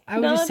 No, I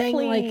was just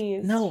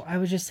saying I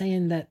was just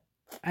saying that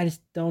I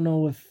just don't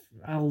know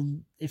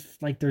if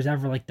like there's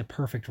ever like the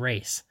perfect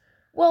race.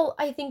 Well,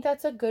 I think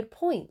that's a good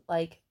point.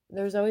 Like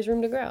there's always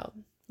room to grow.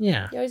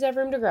 Yeah. You always have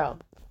room to grow.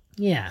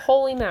 Yeah.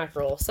 Holy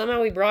mackerel.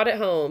 Somehow we brought it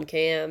home,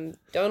 Cam.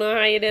 Don't know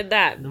how you did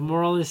that. The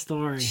moral of the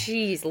story.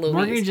 Jeez Louise.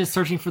 Morgan's just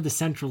searching for the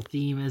central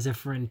theme as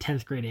if we're in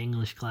 10th grade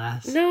English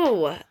class.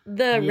 No.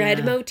 The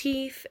red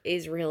motif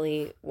is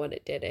really what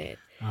it did it.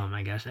 Oh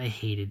my gosh. I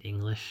hated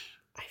English.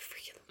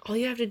 All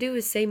you have to do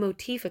is say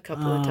motif a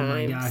couple of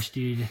times. Oh my gosh,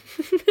 dude.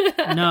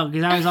 No,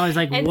 because I was always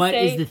like, what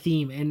is the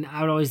theme? And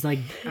I would always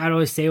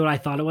say what I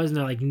thought it was. And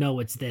they're like,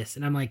 no, it's this.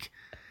 And I'm like,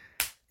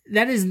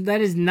 that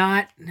is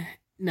not...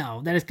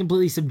 No, that is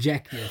completely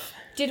subjective.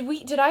 Did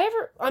I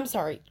ever... I'm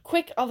sorry.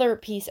 Quick other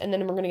piece, and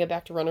then we're going to get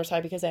back to runner's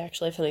high because I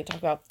actually have something to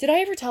talk about. Did I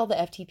ever tell the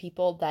FT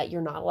people that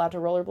you're not allowed to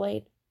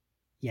rollerblade?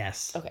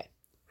 Yes. Okay.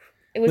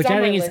 It was Which on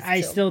I think my is... list,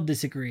 I too. still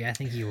disagree. I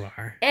think you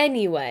are.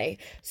 Anyway,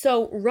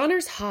 so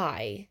runner's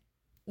high,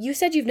 you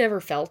said you've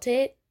never felt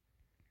it?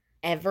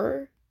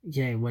 Ever?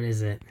 Yeah, what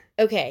is it?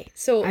 Okay,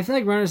 so... I feel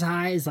like runner's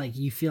high is like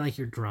you feel like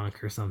you're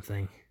drunk or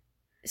something.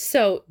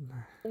 So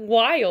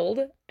wild,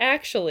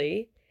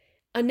 actually.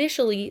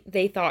 Initially,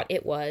 they thought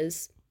it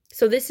was.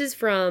 So this is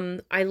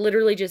from, I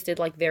literally just did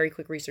like very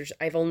quick research.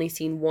 I've only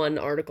seen one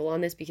article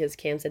on this because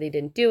Cam said he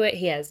didn't do it.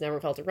 He has never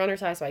felt a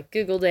runner's high, so I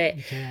Googled it.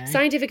 Okay.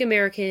 Scientific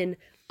American,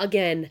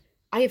 again,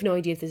 I have no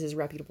idea if this is a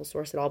reputable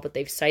source at all, but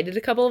they've cited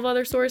a couple of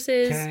other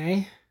sources.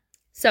 Okay.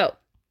 So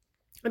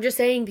I'm just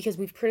saying because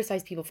we've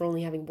criticized people for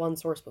only having one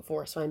source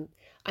before. So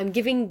I'm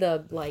giving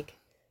the like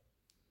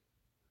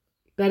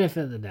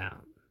benefit of the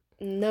doubt.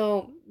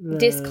 No,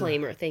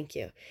 disclaimer, thank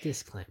you.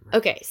 Disclaimer.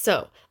 Okay,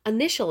 so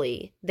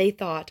initially they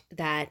thought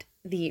that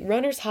the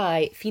runner's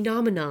high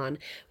phenomenon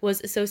was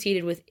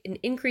associated with an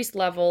increased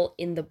level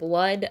in the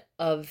blood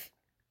of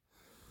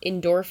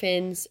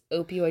endorphins,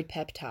 opioid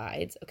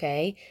peptides,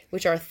 okay,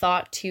 which are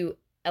thought to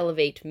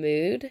elevate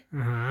mood.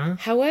 Uh-huh.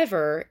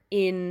 However,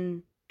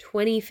 in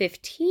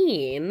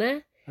 2015...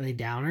 Are they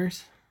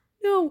downers?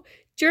 No,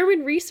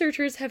 German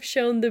researchers have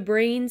shown the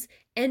brain's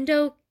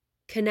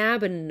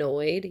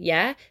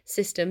endocannabinoid,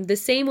 system, the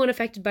same one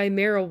affected by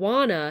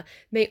marijuana,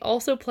 may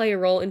also play a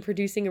role in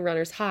producing a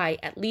runner's high,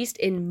 at least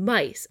in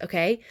mice,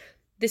 okay?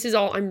 This is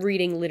all I'm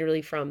reading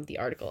literally from the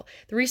article.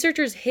 The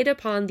researchers hit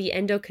upon the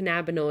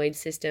endocannabinoid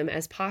system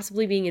as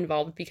possibly being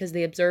involved because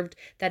they observed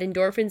that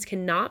endorphins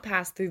cannot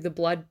pass through the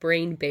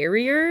blood-brain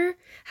barrier.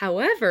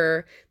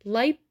 However,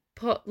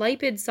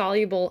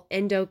 lipid-soluble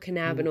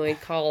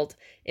endocannabinoid called...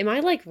 Am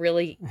I like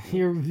really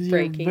you're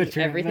breaking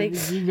everything?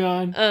 You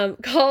gone?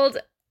 Called...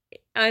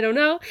 I don't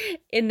know,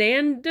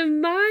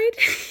 anandamide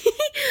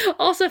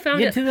also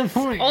found Get to the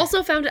point.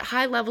 Also found at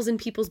high levels in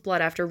people's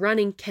blood after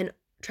running can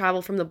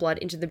travel from the blood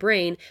into the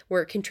brain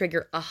where it can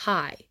trigger a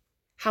high.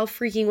 How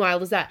freaking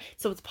wild is that?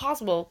 So it's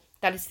possible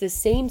that it's the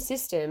same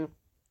system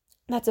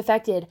that's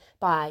affected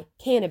by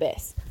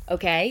cannabis,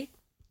 okay?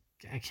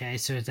 Okay,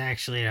 so it's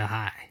actually a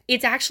high.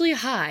 It's actually a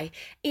high,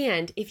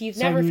 and if you've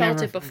never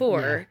felt it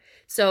before,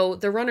 so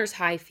the runner's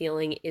high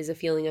feeling is a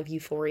feeling of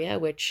euphoria,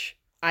 which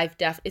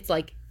it's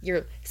like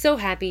you're so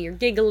happy, you're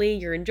giggly,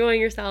 you're enjoying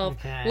yourself,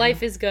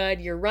 life is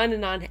good, you're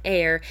running on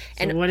air.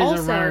 So and what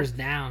also, is a runner's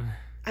down?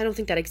 I don't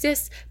think that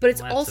exists, but it's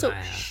also...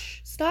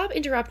 Stop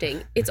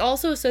interrupting. It's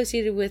also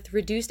associated with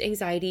reduced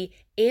anxiety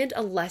and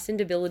a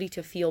lessened ability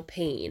to feel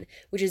pain,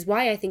 which is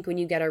why I think when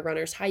you get a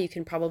runner's high, you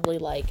can probably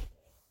like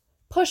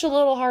push a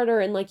little harder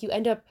and like you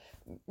end up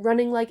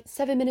running like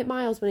 7-minute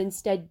miles when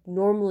instead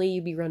normally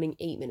you'd be running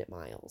 8-minute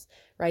miles,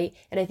 right?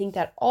 And I think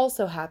that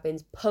also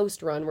happens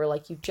post-run where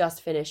like you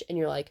just finish and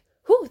you're like,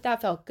 whew,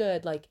 that felt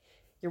good. Like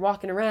you're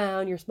walking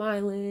around, you're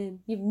smiling.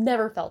 You've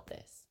never felt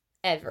this,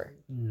 ever.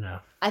 No.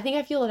 I think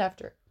I feel it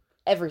after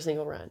every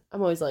single run.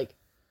 I'm always like,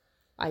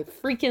 I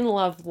freaking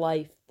love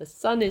life. The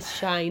sun is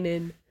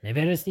shining.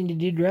 Maybe I just need to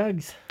do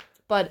drugs.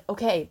 But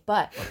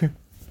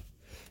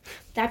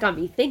that got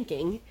me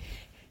thinking,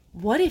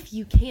 what if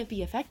you can't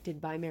be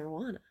affected by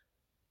marijuana?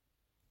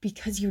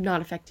 Because you're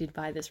not affected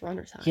by this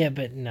runner's high. Yeah,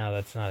 but no,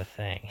 that's not a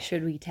thing.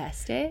 Should we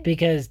test it?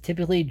 Because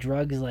typically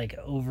drugs like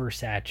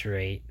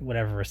oversaturate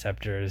whatever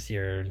receptors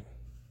you're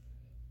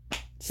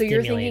So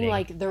you're thinking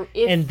like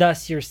and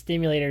thus your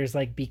stimulators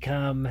like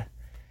become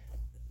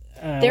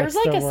there's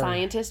like a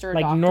scientist or a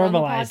like doctor on the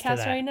normalized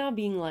podcast right now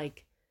being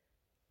like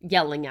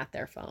yelling at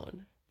their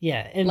phone.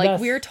 Yeah, and like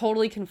we're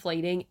totally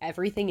conflating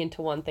everything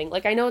into one thing.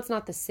 Like I know it's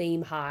not the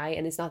same high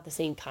and it's not the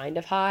same kind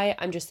of high.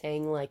 I'm just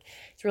saying like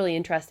it's really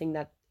interesting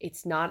that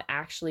it's not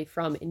actually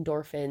from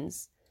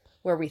endorphins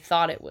where we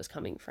thought it was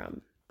coming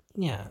from.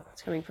 Yeah.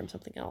 It's coming from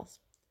something else.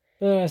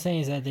 But what I was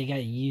saying is that they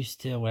got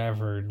used to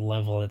whatever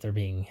level that they're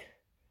being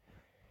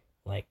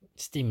like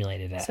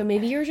stimulated at. So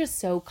maybe you're just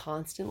so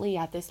constantly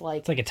at this like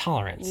it's like a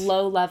tolerance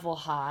low level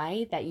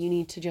high that you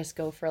need to just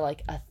go for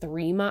like a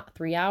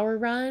 3-hour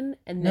run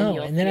and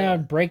then I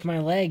would break my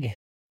leg.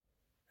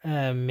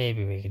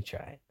 Maybe we could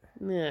try it.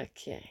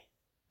 Okay.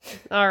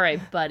 All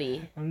right,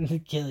 buddy. I'm gonna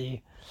kill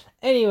you.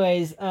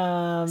 Anyways,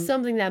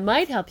 something that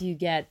might help you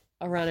get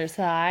a runner's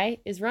high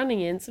is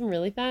running in some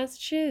really fast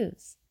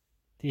shoes.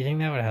 Do you think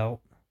that would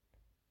help?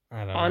 I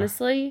don't know.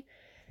 Honestly,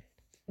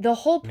 the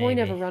whole point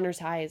of a runner's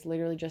high is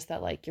literally just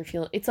that like you're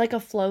feeling it's like a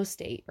flow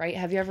state, right?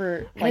 Have you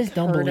ever like I just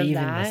don't heard believe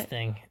of in that? this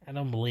thing. I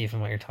don't believe in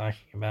what you're talking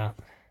about.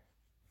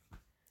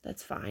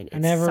 That's fine.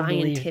 It's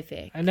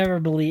scientific. I never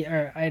believe.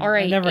 All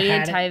right, I never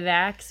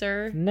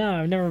anti-vaxxer.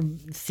 No, I've never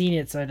seen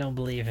it, so I don't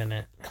believe in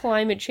it.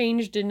 Climate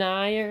change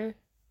denier.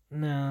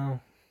 No.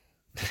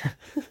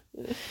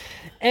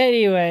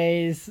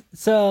 Anyways,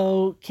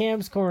 so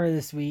Cam's Corner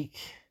this week.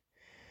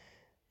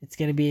 It's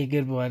going to be a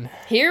good one.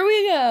 Here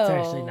we go. It's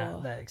actually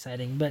not that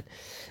exciting, but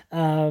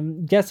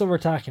guess what we're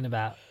talking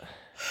about.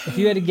 If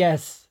you had to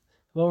guess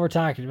what we're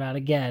talking about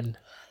again.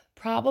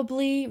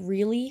 Probably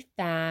really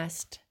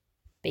fast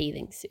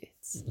bathing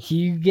suits.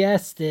 You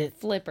guessed it.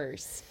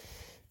 Flippers.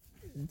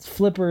 It's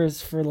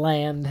flippers for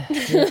land.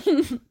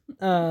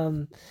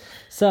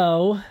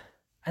 So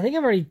I think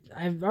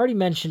I've already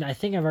mentioned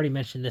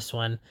this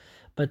one,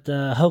 but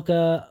the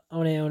Hoka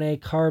One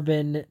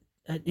Carbon.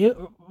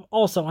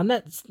 Also, on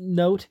that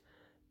note,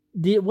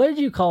 what did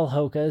you call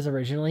Hokas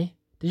originally?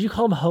 Did you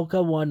call them Hoka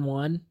 11?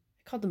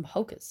 I called them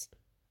Hokas.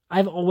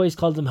 I've always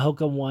called them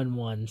Hoka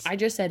 1-1s. I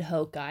just said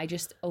Hoka. I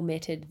just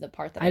omitted the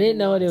part that I didn't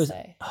know it was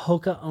say.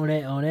 Hoka One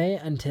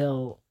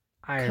until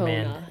Iron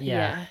Man. Kona,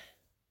 Yeah.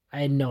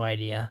 I had no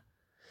idea.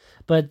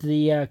 But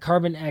the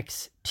Carbon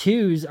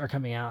X2s are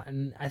coming out,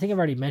 and I think I've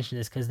already mentioned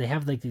this because they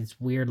have like this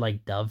weird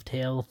like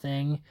dovetail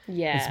thing.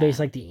 Yeah. It's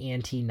basically like the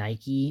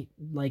anti-Nike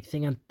like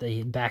thing on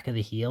the back of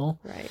the heel.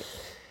 Right.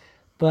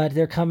 But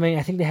they're coming.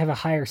 I think they have a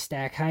higher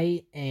stack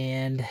height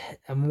and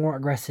a more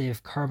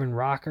aggressive carbon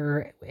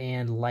rocker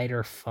and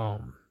lighter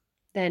foam.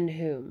 Than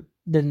whom?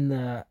 Than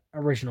the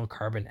original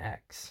Carbon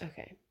X.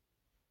 Okay.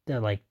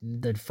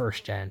 The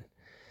first gen.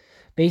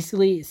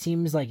 Basically, it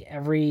seems like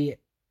every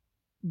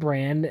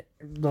brand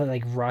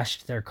like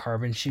rushed their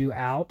carbon shoe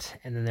out,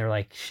 and then they're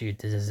like, shoot,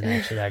 this isn't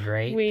actually that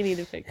great. We need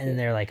to fix it. And then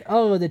they're like,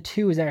 oh, the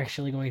 2 is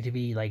actually going to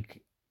be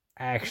like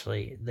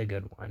actually the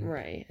good one.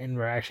 Right. And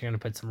we're actually going to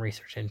put some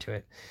research into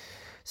it.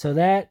 So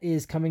that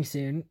is coming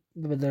soon,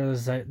 but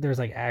there's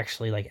like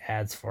actually like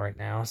ads for it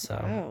now. So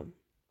wow.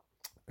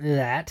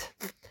 That.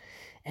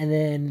 And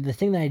then the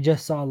thing that I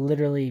just saw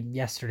literally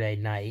yesterday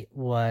night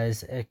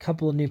was a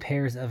couple of new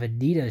pairs of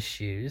Adidas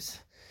shoes.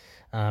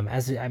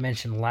 As I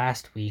mentioned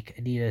last week,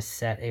 Adidas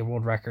set a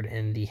world record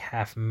in the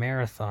half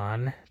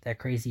marathon, that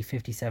crazy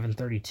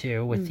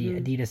 57:32 with the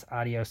Adidas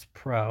Adios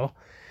Pro.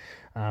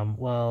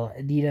 Well,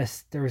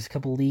 Adidas, there was a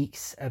couple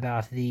leaks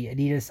about the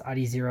Adidas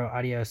Adizero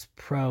Adios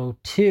Pro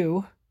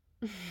 2,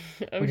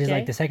 okay. Which is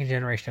like the second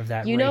generation of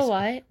that. You know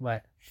what?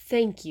 What?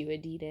 Thank you,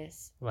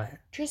 Adidas. What?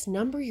 Just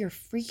number your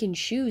freaking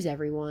shoes,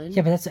 everyone.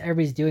 Yeah, but that's what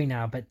everybody's doing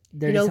now. But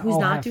you know who's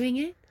not doing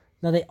it?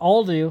 No, they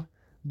all do.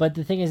 But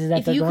the thing is that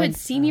if you could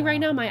see me right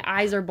now, my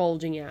eyes are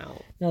bulging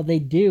out. No, they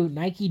do.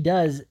 Nike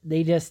does.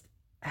 They just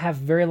have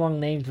very long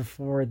names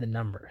before the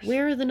numbers.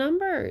 Where are the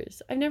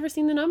numbers? I've never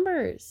seen the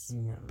numbers.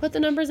 No. Put the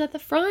numbers at the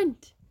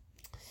front.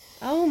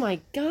 Oh my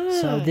god.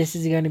 So this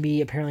is going to be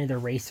apparently the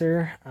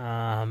Racer.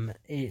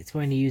 It's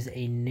going to use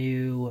a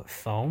new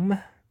foam,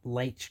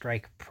 Light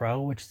Strike Pro,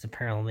 which is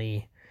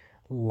apparently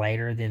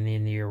lighter than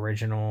in the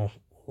original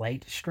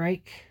Light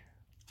Strike.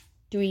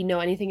 Do we know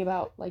anything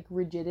about like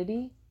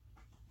rigidity?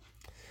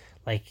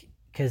 Like,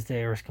 because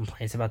there was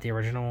complaints about the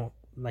original,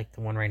 like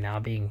the one right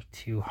now being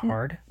too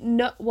hard.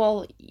 No,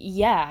 well,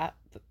 yeah,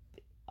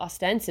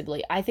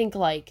 ostensibly. I think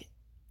like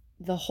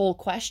the whole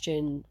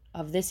question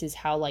of this is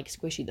how like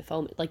squishy the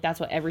foam is. Like that's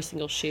what every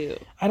single shoe.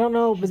 I don't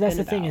know, but that's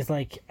the thing is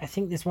like I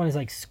think this one is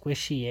like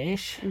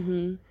squishy-ish.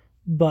 Mm-hmm.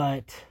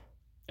 But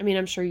I mean,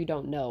 I'm sure you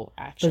don't know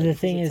actually. But the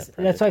thing is,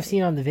 that's what I've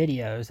seen on the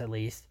videos at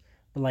least.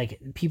 But like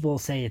people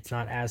say it's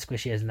not as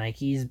squishy as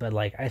Nike's, but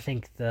like I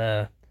think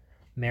the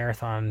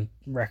marathon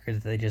record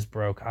that they just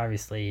broke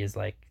obviously is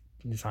like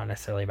it's not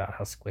necessarily about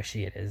how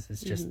squishy it is.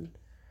 It's just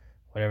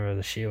whatever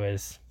the shoe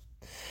is.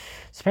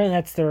 So apparently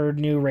that's their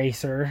new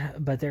Racer,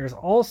 but there's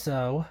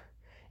also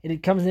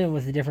it comes in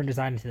with a different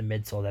design to the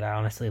midsole that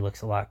honestly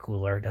looks a lot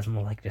cooler. It doesn't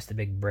look like just a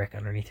big brick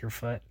underneath your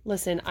foot.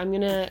 Listen, I'm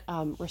gonna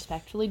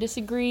respectfully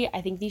disagree.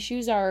 I think these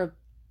shoes are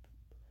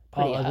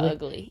pretty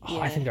ugly. Oh,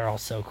 yeah. I think they're all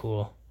so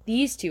cool.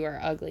 These two are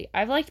ugly.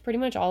 I've liked pretty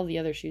much all of the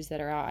other shoes that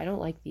are out. I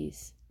don't like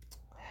these.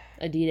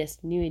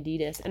 New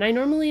Adidas. And I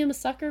normally am a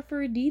sucker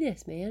for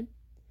Adidas, man.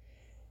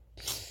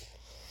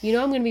 You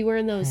know I'm going to be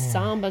wearing those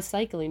Samba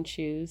cycling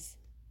shoes.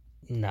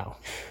 No.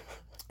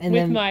 And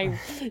with my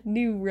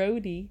new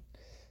roadie.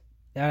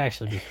 That would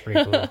actually be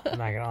pretty cool. I'm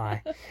not going to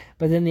lie.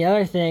 But then the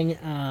other thing,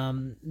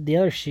 the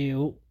other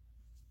shoe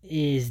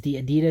is the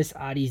Adidas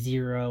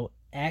Adizero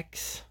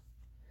X.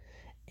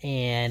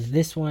 And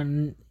this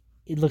one,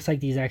 it looks like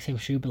the exact same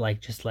shoe, but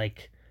like just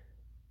like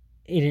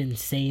an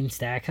insane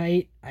stack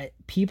height.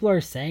 People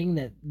are saying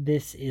that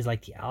this is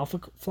like the Alpha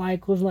Fly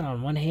equivalent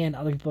on one hand.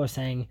 Other people are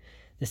saying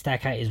the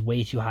stack height is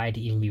way too high to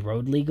even be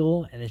road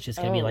legal, and it's just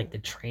gonna be like the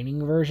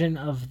training version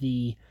of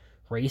the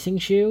racing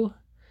shoe.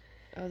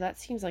 Oh, that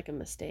seems like a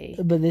mistake.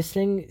 But this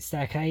thing,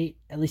 stack height,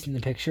 at least in the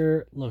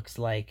picture, looks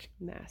like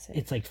massive.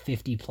 It's like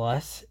 50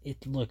 plus.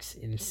 It looks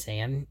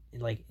insane.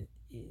 It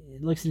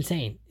looks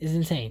insane. It's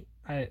insane.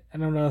 I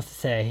don't know what to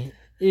say.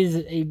 It is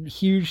a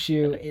huge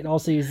shoe. It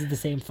also uses the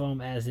same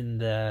foam as in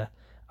the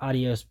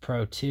Adios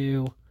Pro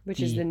 2. Which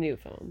is the new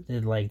foam.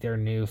 Their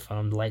new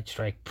foam, Light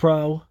Strike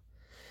Pro.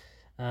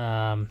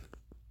 Yeah,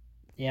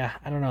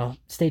 I don't know.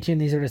 Stay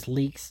tuned. These are just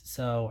leaks,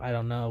 so I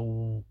don't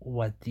know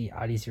what the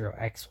Adizero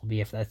X will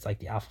be, if that's like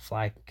the Alpha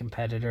Fly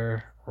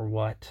competitor or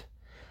what.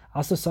 I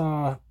also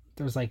saw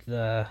there's like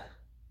the...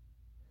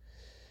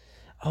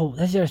 Oh,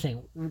 that's the other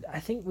thing. I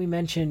think we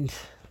mentioned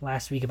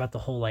last week about the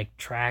whole like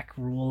track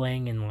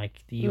ruling and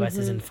like the US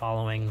isn't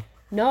following.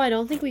 No, I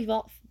don't think we've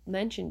all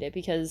mentioned it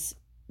because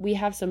we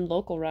have some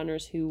local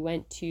runners who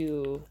went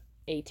to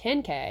a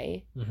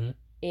 10K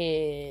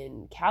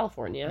in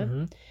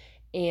California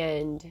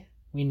and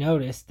we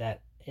noticed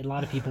that a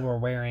lot of people were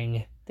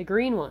wearing the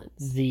green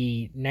ones,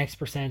 the Next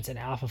Percents and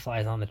Alpha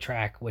Flies on the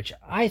track, which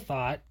I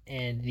thought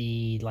and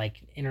the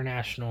like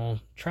International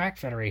Track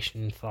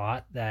Federation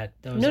thought that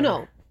those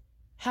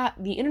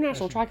the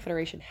International Track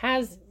Federation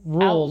has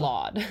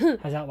outlawed.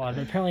 But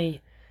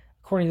apparently,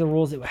 according to the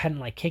rules, it hadn't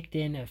like kicked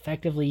in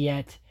effectively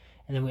yet.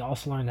 And then we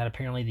also learned that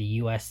apparently the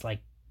U.S.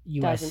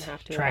 Doesn't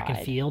have to track and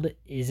abide. field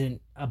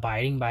isn't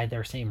abiding by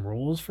their same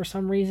rules for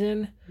some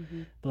reason.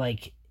 Mm-hmm. But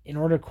like in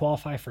order to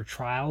qualify for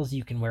trials,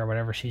 you can wear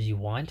whatever shoes you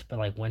want. But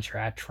like once you're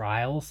at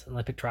trials,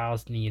 Olympic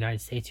trials in the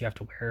United States, you have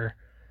to wear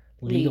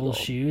legal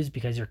shoes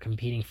because you're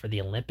competing for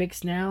the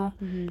Olympics now,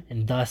 Mm-hmm.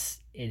 and thus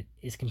it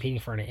is competing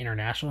for an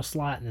international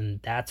slot, and then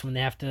that's when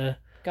they have to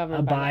Governed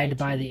abide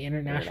by by the the IT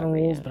international or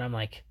whatever, rules. yeah. But I'm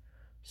like,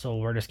 so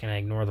we're just gonna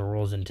ignore the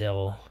rules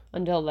until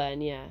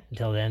then, yeah.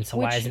 then. So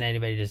why isn't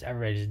everybody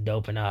just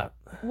doping up?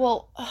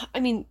 Well, I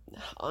mean,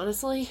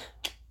 honestly,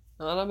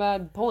 not a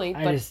bad point,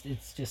 but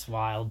it's just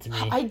wild to me.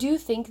 I do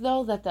think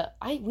though that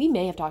we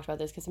may have talked about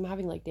this because I'm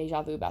having like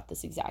deja vu about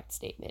this exact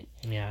statement.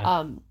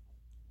 Yeah.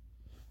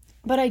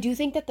 But I do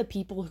think that the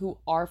people who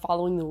are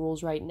following the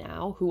rules right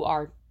now, who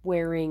are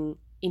wearing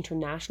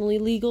internationally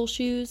legal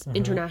shoes,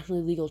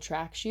 internationally legal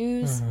track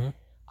shoes,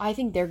 I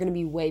think they're going to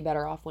be way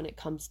better off when it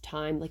comes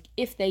time. Like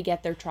if they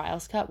get their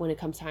trials cut when it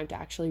comes time to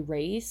actually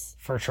race.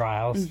 For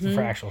trials,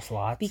 for actual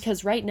slots.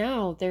 Because right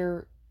now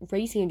they're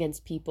racing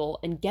against people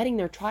and getting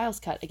their trials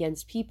cut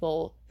against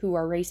people who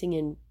are racing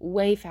in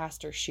way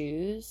faster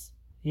shoes.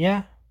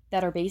 Yeah.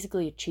 That are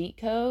basically a cheat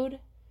code,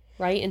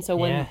 right? And so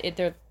when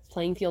their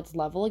playing field's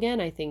level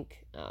again, I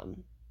think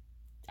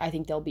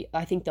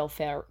they'll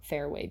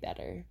fare way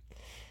better.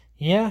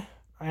 Yeah,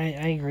 I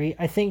agree.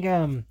 I think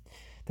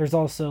there's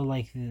also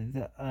like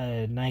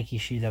the Nike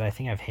shoe that I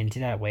think I've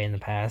hinted at way in the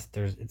past.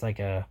 It's like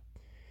a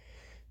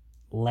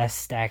less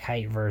stack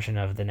height version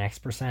of the Next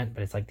Percent,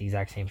 but it's like the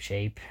exact same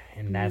shape,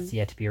 and that's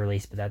yet to be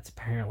released. But that's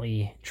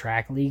apparently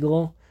track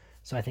legal.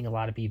 So I think a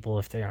lot of people,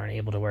 if they aren't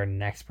able to wear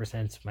Next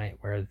Percents,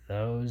 might wear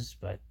those.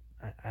 But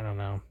I don't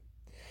know.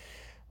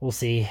 We'll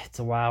see. It's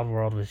a wild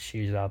world with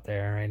shoes out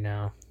there right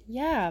now.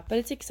 Yeah, but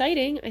it's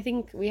exciting. I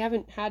think we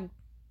haven't had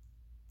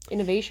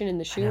innovation in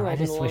the shoe world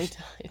in a long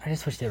time. I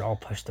just wish they'd all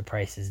push the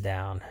prices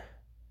down.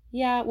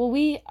 Yeah, well,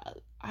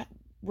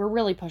 we're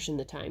really pushing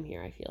the time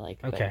here, I feel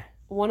like. Okay.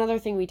 But one other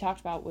thing we talked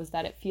about was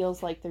that it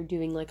feels like they're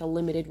doing like a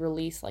limited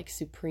release, like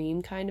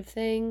Supreme kind of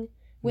thing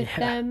with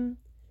them.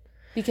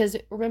 Because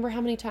remember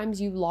how many times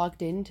you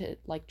logged in to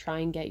like try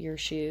and get your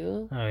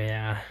shoe? Oh,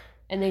 yeah.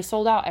 And they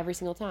sold out every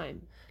single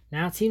time.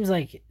 Now it seems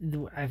like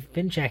I've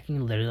been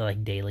checking literally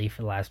like daily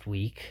for the last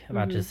week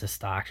about just the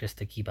stock, just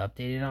to keep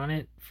updated on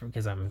it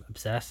because I'm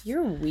obsessed.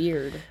 You're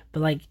weird.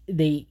 But like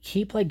they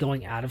keep like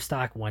going out of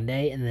stock one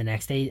day and the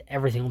next day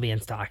everything will be in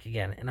stock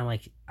again. And I'm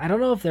like, I don't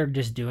know if they're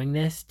just doing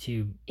this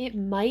to... It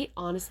might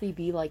honestly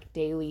be like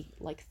daily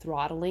like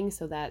throttling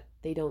so that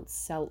they don't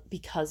sell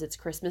because it's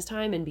Christmas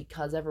time and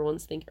because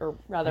everyone's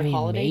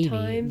holiday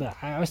time. But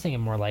I was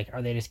thinking more like,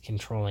 are they just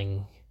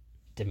controlling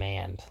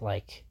demand?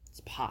 Like... It's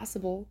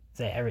possible.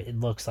 It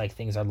looks like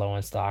things are low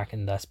in stock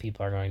and thus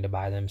people are going to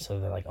buy them. So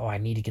they're like, oh, I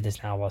need to get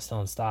this now while it's still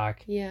in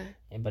stock. Yeah.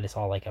 But it's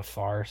all like a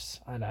farce.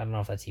 I don't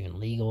know if that's even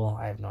legal.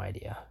 I have no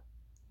idea.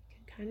 You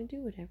can kind of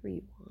do whatever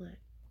you want.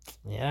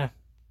 Yeah.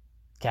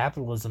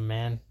 Capitalism,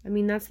 man. I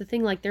mean, that's the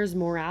thing. Like, there's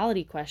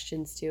morality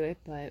questions to it,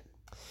 but...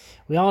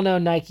 We all know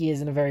Nike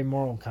isn't a very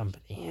moral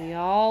company. We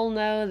all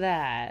know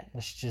that.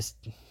 Let's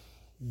just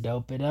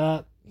dope it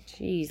up.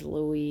 Jeez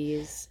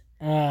Louise.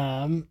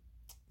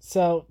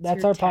 So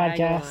that's our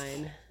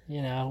podcast.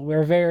 You know,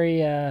 we're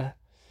very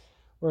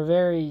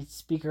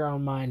speaker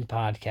on mind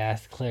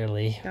podcast.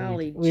 Clearly,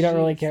 we don't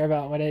really care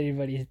about what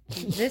anybody.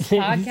 This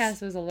thinks.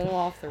 podcast was a little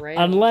off the rails.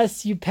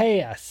 Unless you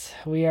pay us,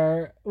 we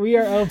are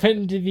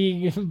open to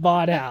being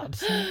bought out.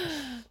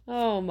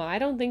 Oh my, I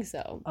don't think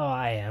so. Oh,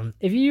 I am.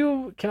 If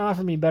you can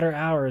offer me better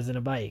hours than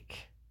a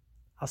bike,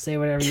 I'll say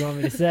whatever you want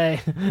me to say.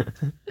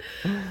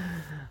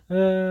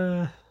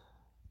 Well,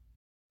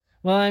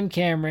 I'm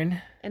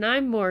Cameron. And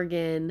I'm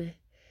Morgan.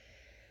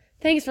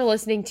 Thanks for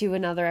listening to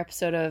another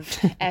episode of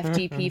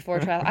FTP for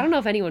Trial. I don't know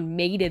if anyone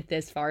made it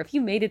this far. If you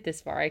made it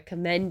this far, I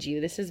commend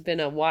you. This has been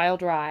a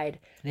wild ride.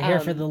 They're here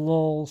for the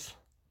lulz.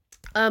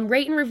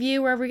 Rate and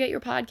review wherever you get your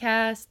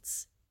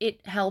podcasts.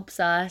 It helps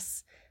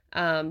us.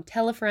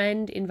 Tell a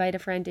friend, invite a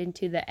friend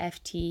into the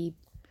FT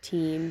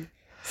team.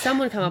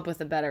 Someone come up with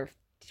a better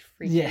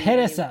freaking hit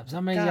us up.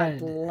 Somebody's God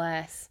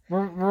bless.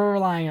 We're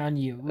relying on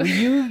you.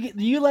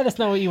 You let us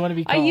know what you want to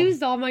be called. I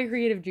used all my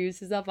creative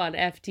juices up on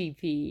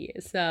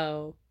FTP,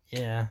 so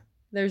yeah.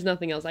 There's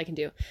nothing else I can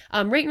do.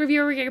 Rate and review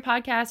wherever you get your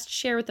podcast.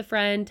 Share with a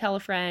friend. Tell a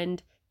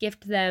friend.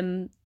 Gift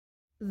them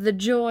the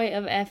joy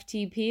of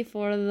FTP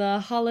for the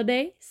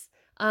holidays.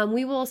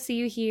 We will see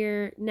you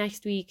here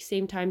next week,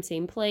 same time,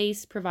 same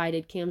place,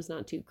 provided Cam's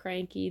not too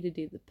cranky to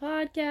do the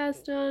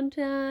podcast on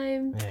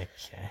time. Okay.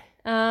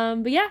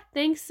 But yeah,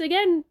 thanks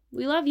again.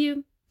 We love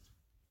you.